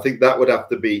period, but I think that would have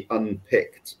to be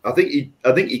unpicked. I think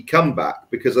he'd come back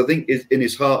because I think in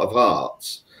his heart of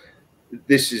hearts,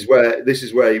 this is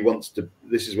where he wants to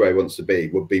be.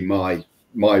 Would be my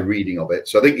reading of it.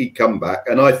 So I think he'd come back,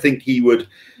 and I think he would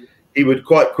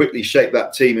quite quickly shape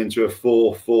that team into a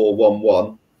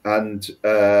 4-4-1-1 and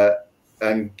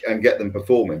get them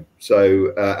performing.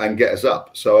 So and get us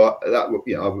up. So I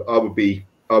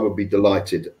would be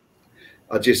delighted.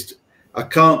 I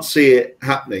can't see it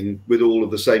happening with all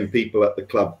of the same people at the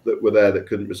club that were there that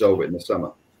couldn't resolve it in the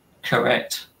summer.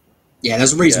 Correct. Yeah,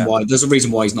 there's a reason why. There's a reason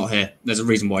why he's not here. There's a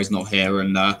reason why he's not here,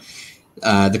 and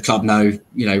the club know,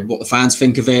 what the fans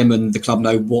think of him, and the club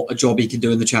know what a job he can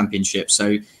do in the Championship.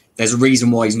 So there's a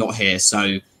reason why he's not here.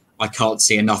 So I can't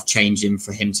see enough changing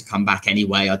for him to come back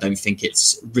anyway. I don't think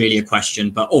it's really a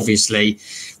question. But obviously,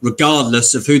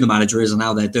 regardless of who the manager is and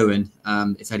how they're doing,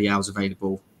 if Eddie Howe's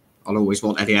available, I'll always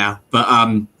want Eddie Howe. But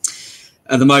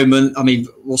at the moment, I mean,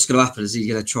 what's going to happen? Is he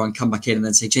going to try and come back in and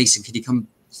then say, Jason, could you come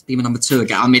be my number 2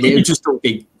 again? I mean, it would just not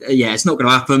be, it's not going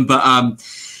to happen. But I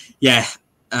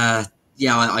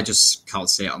just can't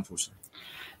see it, unfortunately.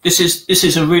 This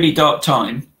is a really dark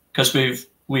time because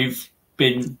we've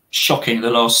been shocking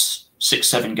the last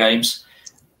 6-7 games,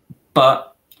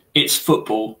 but it's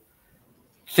football.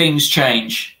 Things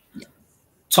change.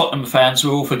 Tottenham fans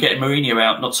were all for getting Mourinho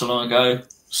out not so long ago.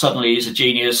 Suddenly he's a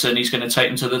genius and he's going to take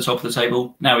them to the top of the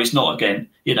table. Now he's not again.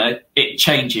 It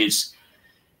changes.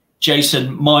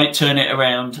 Jason might turn it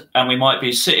around and we might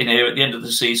be sitting here at the end of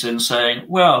the season saying,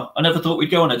 well, I never thought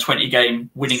we'd go on a 20-game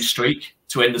winning streak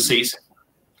to end the season.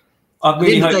 I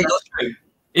really hope that's true.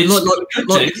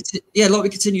 Like we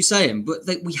continue saying, but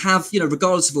we have,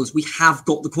 regardless of us, we have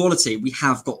got the quality, we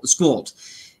have got the squad.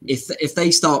 If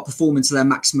they start performing to their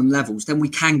maximum levels, then we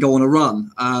can go on a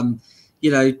run.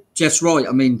 Jeff's right.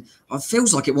 I mean, it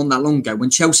feels like it wasn't that long ago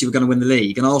when Chelsea were going to win the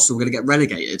league and Arsenal were going to get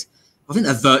relegated. I think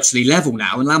they're virtually level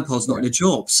now, and Lampard's not in a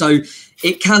job. So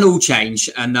it can all change,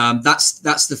 and that's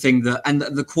the thing and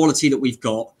the quality that we've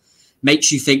got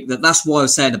makes you think that's why I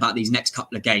was saying about these next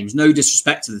couple of games. No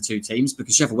disrespect to the two teams,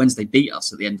 because Sheffield Wednesday beat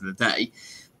us at the end of the day.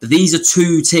 But these are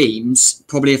two teams,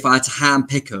 probably if I had to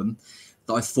handpick them,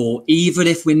 that I thought, even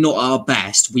if we're not our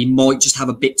best, we might just have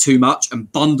a bit too much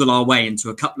and bundle our way into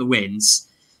a couple of wins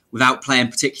without playing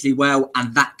particularly well,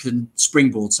 and that can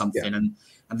springboard something. Yeah. And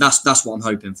that's what I'm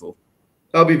hoping for.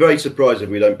 I'll be very surprised if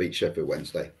we don't beat Sheffield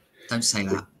Wednesday. Don't say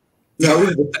that. No, I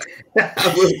wouldn't.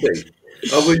 I would be.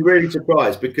 I would be really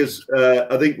surprised because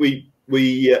I think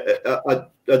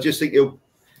I just think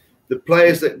the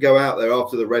players that go out there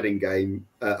after the Reading game,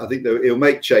 I think he'll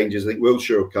make changes. I think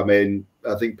Wilshere will come in.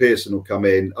 I think Pearson will come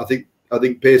in. I think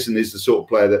Pearson is the sort of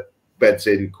player that beds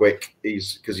in quick.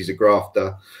 Because he's a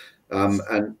grafter.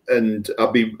 And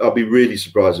I'll be really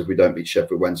surprised if we don't beat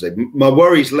Sheffield Wednesday. My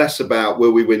worry is less about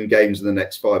will we win games in the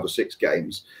next 5 or 6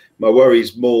 games. My worry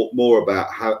is more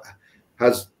about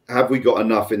have we got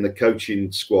enough in the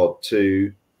coaching squad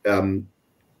to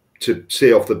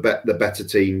see off the better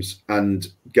teams and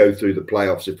go through the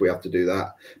playoffs if we have to do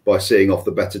that by seeing off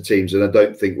the better teams. And I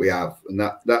don't think we have, and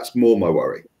that's more my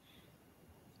worry.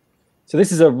 So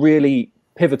this is a really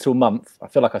pivotal month. I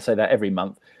feel like I say that every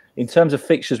month. In terms of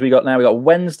fixtures we got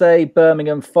Wednesday,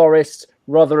 Birmingham, Forest,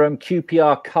 Rotherham,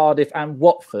 QPR, Cardiff and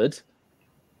Watford.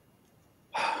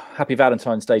 Happy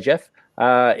Valentine's Day, Jeff.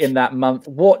 In that month,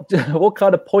 what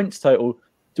kind of points total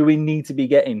do we need to be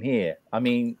getting here? I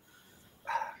mean,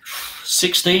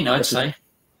 16, I'd say.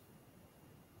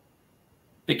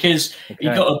 Because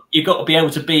you've got to be able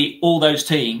to beat all those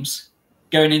teams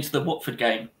going into the Watford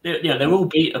game. They're all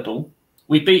beatable.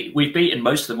 We've beaten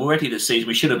most of them already this season.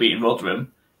 We should have beaten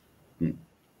Rotherham.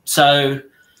 So,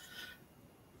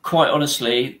 quite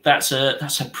honestly, that's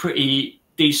a pretty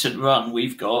decent run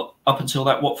we've got up until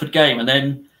that Watford game, and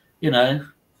then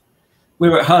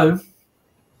we're at home.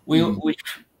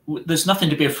 There's nothing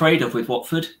to be afraid of with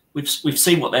Watford. We've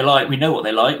seen what they like. We know what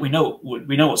they like. We know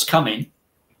what's coming.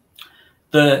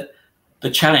 The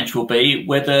challenge will be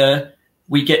whether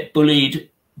we get bullied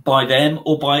by them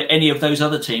or by any of those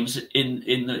other teams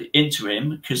in the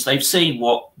interim, because they've seen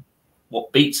what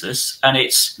beats us, and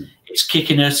it's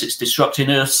kicking us, it's disrupting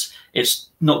us, it's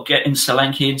not getting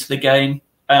Solanke into the game,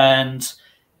 and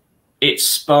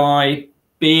it's by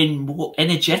being more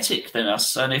energetic than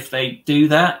us. And if they do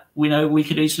that, we know we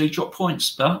could easily drop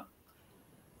points, but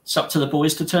it's up to the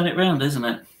boys to turn it round, isn't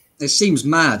it? It seems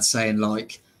mad saying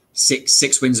like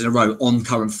six wins in a row on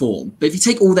current form, but if you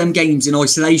take all them games in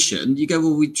isolation, you go,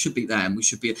 well, we should beat them, we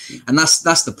should be, and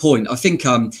that's the point. I think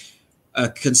a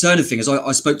concerning thing is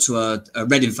I spoke to a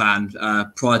Reading fan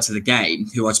prior to the game,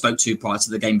 who I spoke to prior to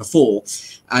the game before,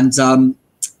 and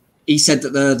he said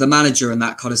that the manager and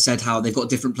that kind of said how they've got a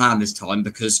different plan this time,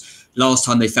 because last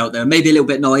time they felt they were maybe a little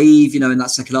bit naive, in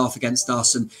that second half against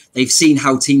us, and they've seen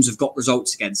how teams have got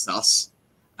results against us,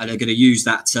 and they're going to use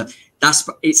that to.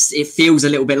 It feels a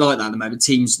little bit like that at the moment.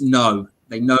 Teams know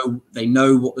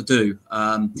what to do,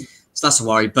 so that's a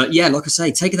worry. But yeah, like I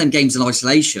say, taking them games in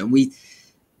isolation, we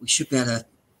should be able to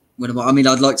win. I mean,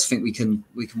 I'd like to think we can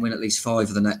win at least 5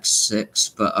 of the next 6,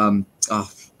 but I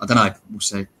don't know. We'll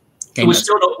see.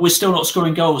 We're still not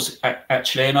scoring goals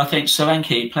actually, and I think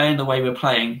Solanke playing the way we're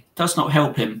playing does not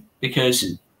help him,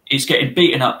 because he's getting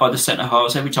beaten up by the centre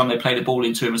halves every time they play the ball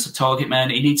into him as a target man.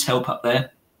 He needs help up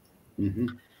there,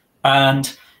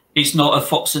 and he's not a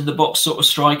fox in the box sort of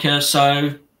striker.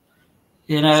 So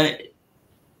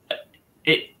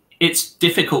it's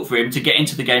difficult for him to get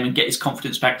into the game and get his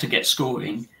confidence back to get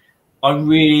scoring. I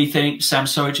really think Sam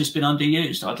Surridge has been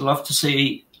underused. I'd love to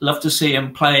see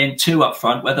him playing 2 up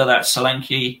front, whether that's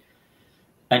Solanke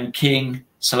and King,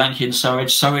 Solanke and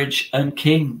Surridge and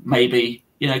King, maybe.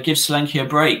 Give Solanke a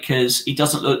break, because he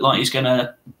doesn't look like he's going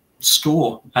to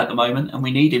score at the moment, and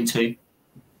we need him to.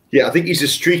 Yeah, I think he's a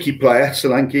streaky player,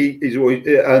 Solanke. He's always,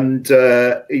 and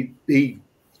he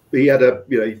had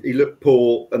he looked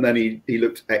poor, and then he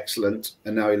looked excellent,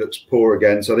 and now he looks poor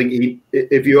again. So I think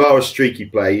if you are a streaky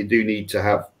player, you do need to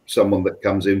have someone that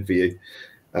comes in for you,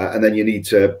 and then you need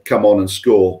to come on and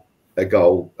score a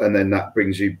goal, and then that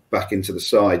brings you back into the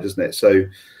side, doesn't it? So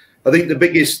I think the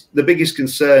biggest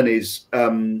concern is,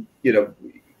 in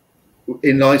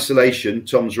isolation,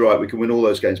 Tom's right, we can win all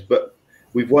those games, but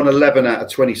we've won 11 out of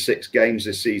 26 games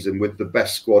this season with the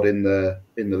best squad in the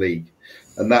league.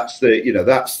 And that's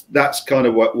that's kind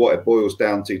of what it boils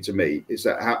down to me, is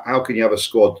that how can you have a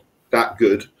squad that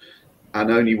good and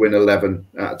only win 11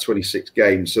 out of 26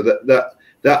 games? So that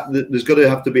there's got to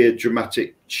have to be a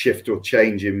dramatic shift or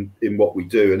change in what we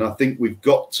do. And I think we've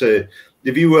got to,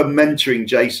 if you were mentoring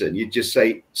Jason, you'd just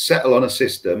say, settle on a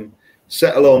system,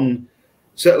 settle on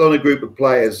a group of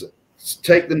players,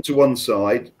 take them to one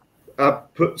side,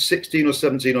 put 16 or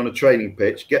 17 on a training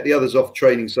pitch, get the others off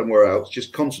training somewhere else,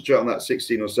 just concentrate on that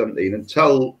 16 or 17 and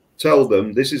tell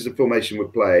them this is the formation we're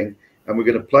playing, and we're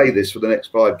going to play this for the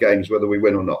next 5 games, whether we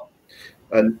win or not.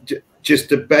 And just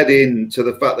to bed into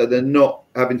the fact that they're not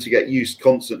having to get used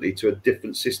constantly to a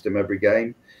different system every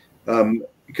game.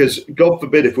 Because God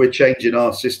forbid if we're changing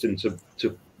our system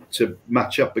to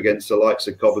match up against the likes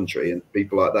of Coventry and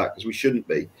people like that, because we shouldn't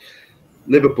be.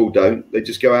 Liverpool don't. They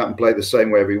just go out and play the same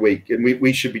way every week. And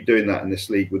we should be doing that in this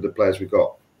league with the players we've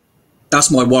got. that's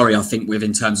my worry, I think, with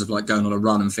in terms of like going on a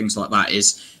run and things like that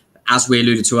is, as we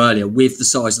alluded to earlier, with the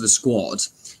size of the squad,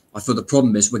 I feel the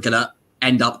problem is we're going to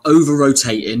end up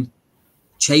over-rotating,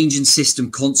 changing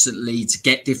system constantly to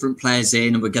get different players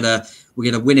in, and we're gonna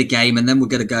win a game, and then we're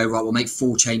gonna go, right, we'll make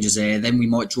 4 changes here, then we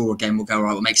might draw a game, we'll go,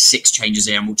 right, we'll make 6 changes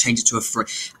here, and we'll change it to a 3,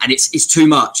 and it's too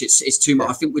much. It's too much.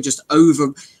 I think we're just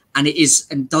over, and it is,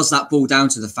 and does that boil down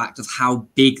to the fact of how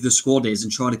big the squad is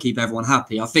and trying to keep everyone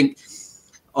happy? I think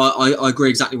I agree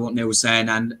exactly what Neil was saying,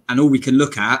 and all we can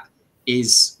look at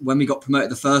is when we got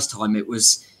promoted the first time, it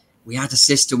was, we had a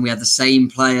system, we had the same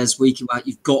players week in, week out.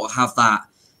 You've got to have that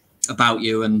about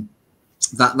you, and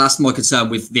that's my concern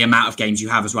with the amount of games you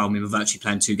have as well. I mean, we're virtually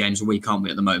playing 2 games a week, aren't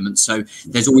we, at the moment? So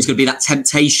there's always going to be that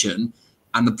temptation,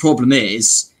 and the problem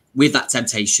is with that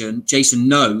temptation, Jason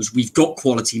knows we've got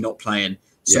quality not playing,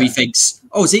 so he thinks,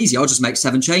 oh, it's easy, I'll just make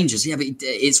 7 changes. Yeah, but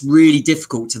it's really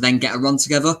difficult to then get a run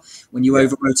together when you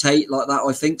over rotate like that,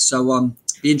 I think. So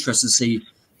be interesting to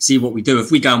see what we do.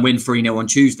 If we go and win 3-0 on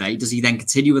Tuesday, does he then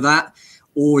continue with that,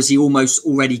 or has he almost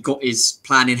already got his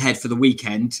plan in head for the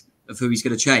weekend of who he's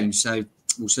going to change? So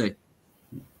we'll see.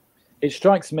 It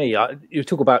strikes me, you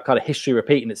talk about kind of history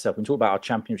repeating itself, and talk about our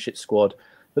championship squad,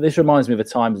 but this reminds me of a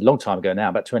time, a long time ago now,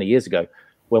 about 20 years ago,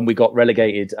 when we got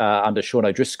relegated under Sean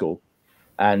O'Driscoll,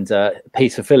 and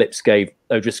Peter Phillips gave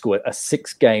O'Driscoll a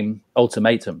 6-game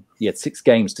ultimatum. He had 6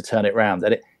 games to turn it around,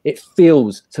 and it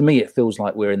feels, to me, it feels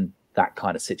like we're in that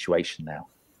kind of situation now.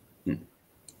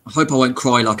 I hope I won't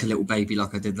cry like a little baby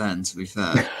like I did then, to be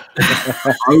fair.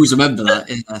 I always remember that.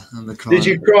 Yeah, did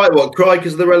you cry? What, cry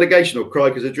because of the relegation, or cry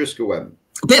because of Driscoll went?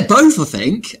 A bit of both, I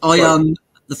think.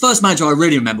 The first manager I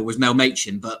really remember was Mel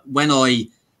Machin, but when I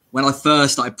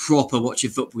first started proper watching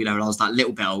football, you know, when I was that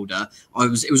little bit older,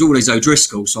 it was always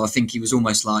O'Driscoll, so I think he was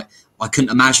almost like, I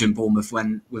couldn't imagine Bournemouth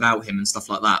without him and stuff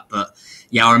like that. But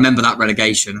yeah, I remember that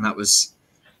relegation, and that was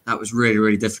really,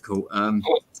 really difficult.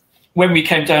 When we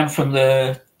came down from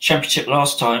the Championship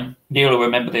last time, Neil will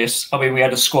remember this. I mean, we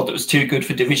had a squad that was too good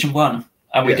for Division 1,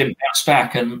 and we didn't bounce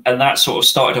back, and that sort of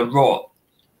started a rot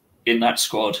in that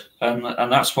squad,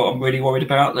 and that's what I'm really worried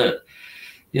about. That,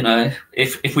 you know,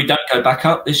 if we don't go back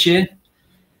up this year,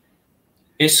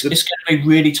 it's going to be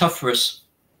really tough for us.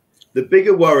 The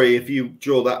bigger worry, if you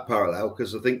draw that parallel,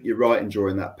 because I think you're right in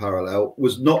drawing that parallel,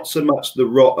 was not so much the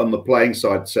rot on the playing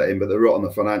side setting, but the rot on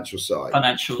the financial side.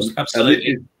 Financials,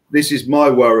 absolutely. This is my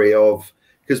worry of,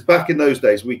 because back in those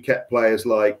days, we kept players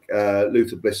like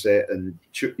Luther Blissett and,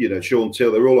 you know, Sean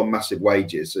Till. They're all on massive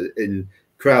wages in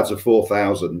crowds of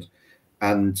 4,000,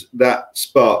 and that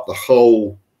sparked the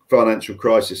whole financial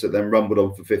crisis that then rumbled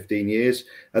on for 15 years.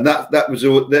 And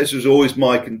this was always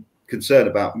my concern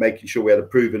about making sure we had a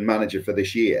proven manager for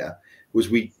this year, was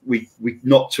we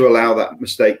not to allow that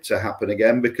mistake to happen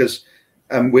again, because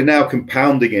we're now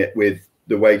compounding it with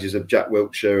the wages of Jack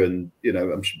Wiltshire, and, you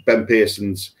know, I'm sure Ben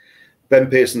Pearson's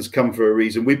come for a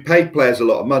reason. We paid players a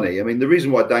lot of money. I mean, the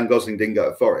reason why Dan Gosling didn't go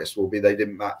to Forest will be they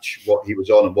didn't match what he was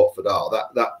on and Watford are.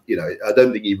 That you know, I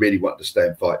don't think he really wanted to stay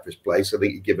and fight for his place. I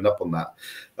think he'd given up on that.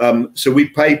 So we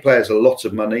pay players a lot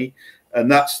of money,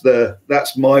 and that's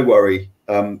my worry.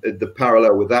 The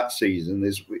parallel with that season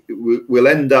is we'll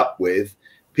end up with,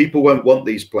 people won't want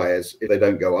these players if they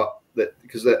don't go up,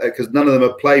 because none of them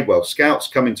have played well. Scouts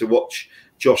coming to watch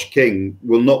Josh King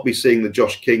will not be seeing the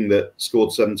Josh King that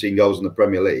scored 17 goals in the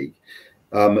Premier League.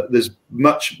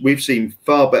 We've seen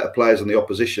far better players on the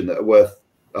opposition that are worth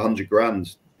 100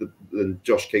 grand than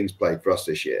Josh King's played for us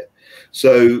this year.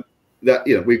 So that,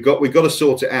 you know, we've got to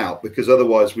sort it out, because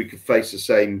otherwise we could face the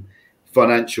same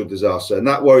financial disaster, and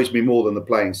that worries me more than the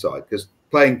playing side, because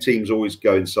playing teams always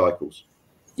go in cycles.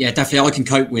 Yeah, definitely. I can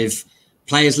cope with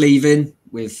players leaving,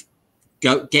 with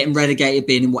getting relegated,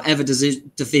 being in whatever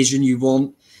division you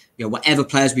want, you know, whatever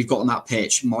players we've got on that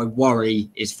pitch. My worry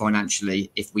is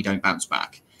financially, if we don't bounce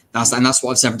back. That's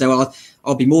what I've said.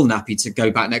 I'll be more than happy to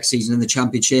go back next season in the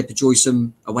Championship, enjoy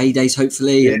some away days,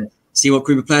 hopefully, and see what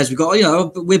group of players we've got. You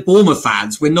know, we're Bournemouth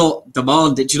fans. We're not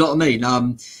demanding. Do you know what I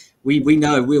mean? We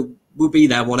know we'll be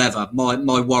there, whatever.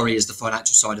 My worry is the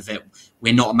financial side of it.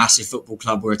 We're not a massive football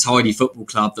club. We're a tiny football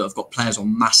club that have got players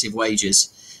on massive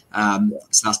wages. So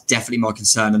that's definitely my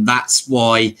concern, and that's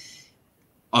why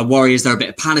I worry. Is there a bit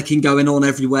of panicking going on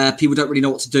everywhere? People don't really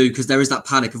know what to do, because there is that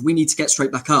panic of, we need to get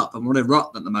straight back up, and we're in a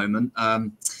rut at the moment.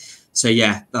 So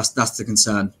yeah, that's the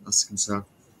concern. That's the concern.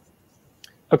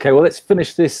 Okay, well, let's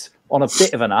finish this on a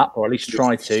bit of an up, or at least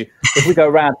try to. If we go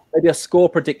around, maybe a score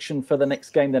prediction for the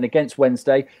next game then against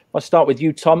Wednesday. I'll start with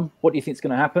you, Tom. What do you think is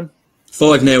going to happen?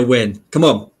 5-0 win. Come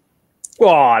on. Oh,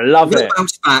 I love it.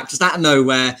 Bounce back just out of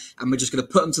nowhere, and we're just going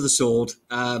to put them to the sword.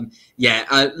 Like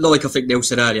I think Neil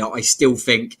said earlier, I still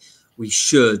think we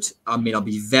should. I mean, I'll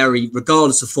be very,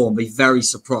 regardless of form, be very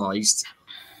surprised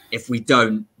if we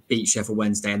don't beat Sheffield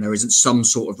Wednesday and there isn't some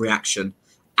sort of reaction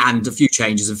and a few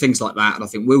changes and things like that. And I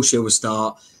think Wilshere will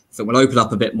start. I think we'll open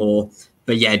up a bit more.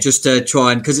 But yeah, just to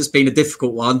try and, because it's been a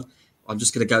difficult one, I'm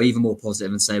just going to go even more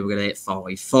positive and say we're going to hit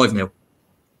 5-0.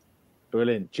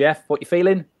 Brilliant. Jeff, what you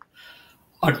feeling?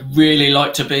 I'd really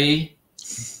like to be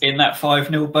in that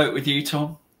 5-0 boat with you,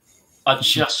 Tom. I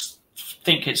just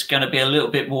think it's going to be a little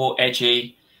bit more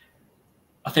edgy.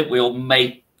 I think we'll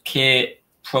make it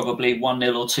probably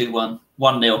 1-0 or 2-1.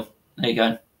 1-0. There you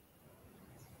go.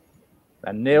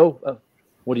 And Neil,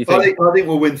 what do you think? I think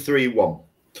we'll win 3-1.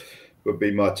 Would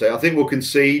be my take. I think we'll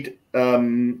concede.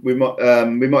 We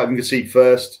might even concede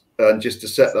first, just to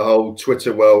set the whole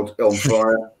Twitter world on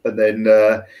fire, and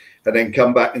then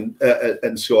come back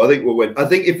and score. I think we'll win. I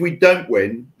think if we don't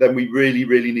win, then we really,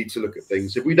 really need to look at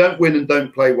things. If we don't win and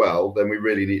don't play well, then we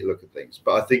really need to look at things.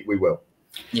 But I think we will.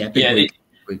 Yeah.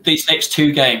 These next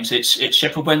two games, it's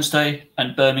Sheffield Wednesday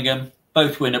and Birmingham,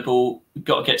 both winnable. We've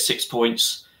got to get 6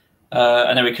 points,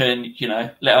 and then we can,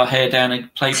 let our hair down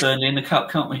and play Burnley in the cup,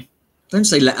 can't we? Don't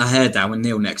say let our hair down when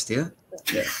Neil next year.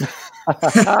 Yeah.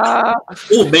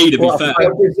 Or me, to be fair. I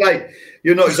was like,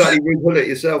 you're not exactly good at it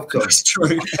yourself, Tom. That's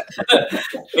true.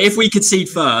 If we concede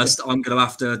first, I'm going to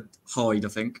have to hide, I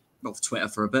think, off Twitter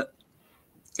for a bit.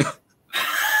 Yeah,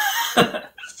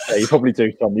 you probably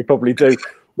do, Tom. You probably do.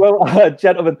 Well,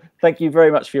 gentlemen, thank you very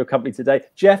much for your company today.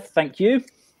 Jeff, thank you.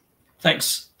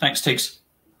 Thanks, Tigz.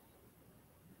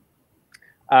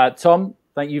 Tom,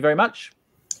 thank you very much.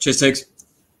 Cheers, Tigz.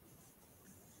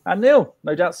 And Neil,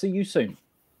 no doubt see you soon.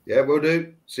 Yeah, we'll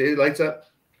do. See you later.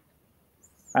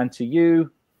 And to you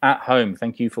at home,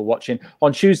 thank you for watching.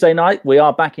 On Tuesday night, we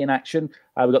are back in action.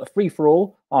 We've got the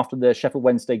free-for-all after the Sheffield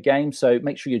Wednesday game, so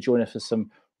make sure you join us for some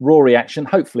raw reaction.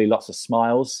 Hopefully lots of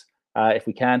smiles if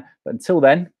we can. But until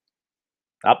then,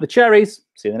 up the cherries.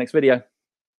 See you in the next video.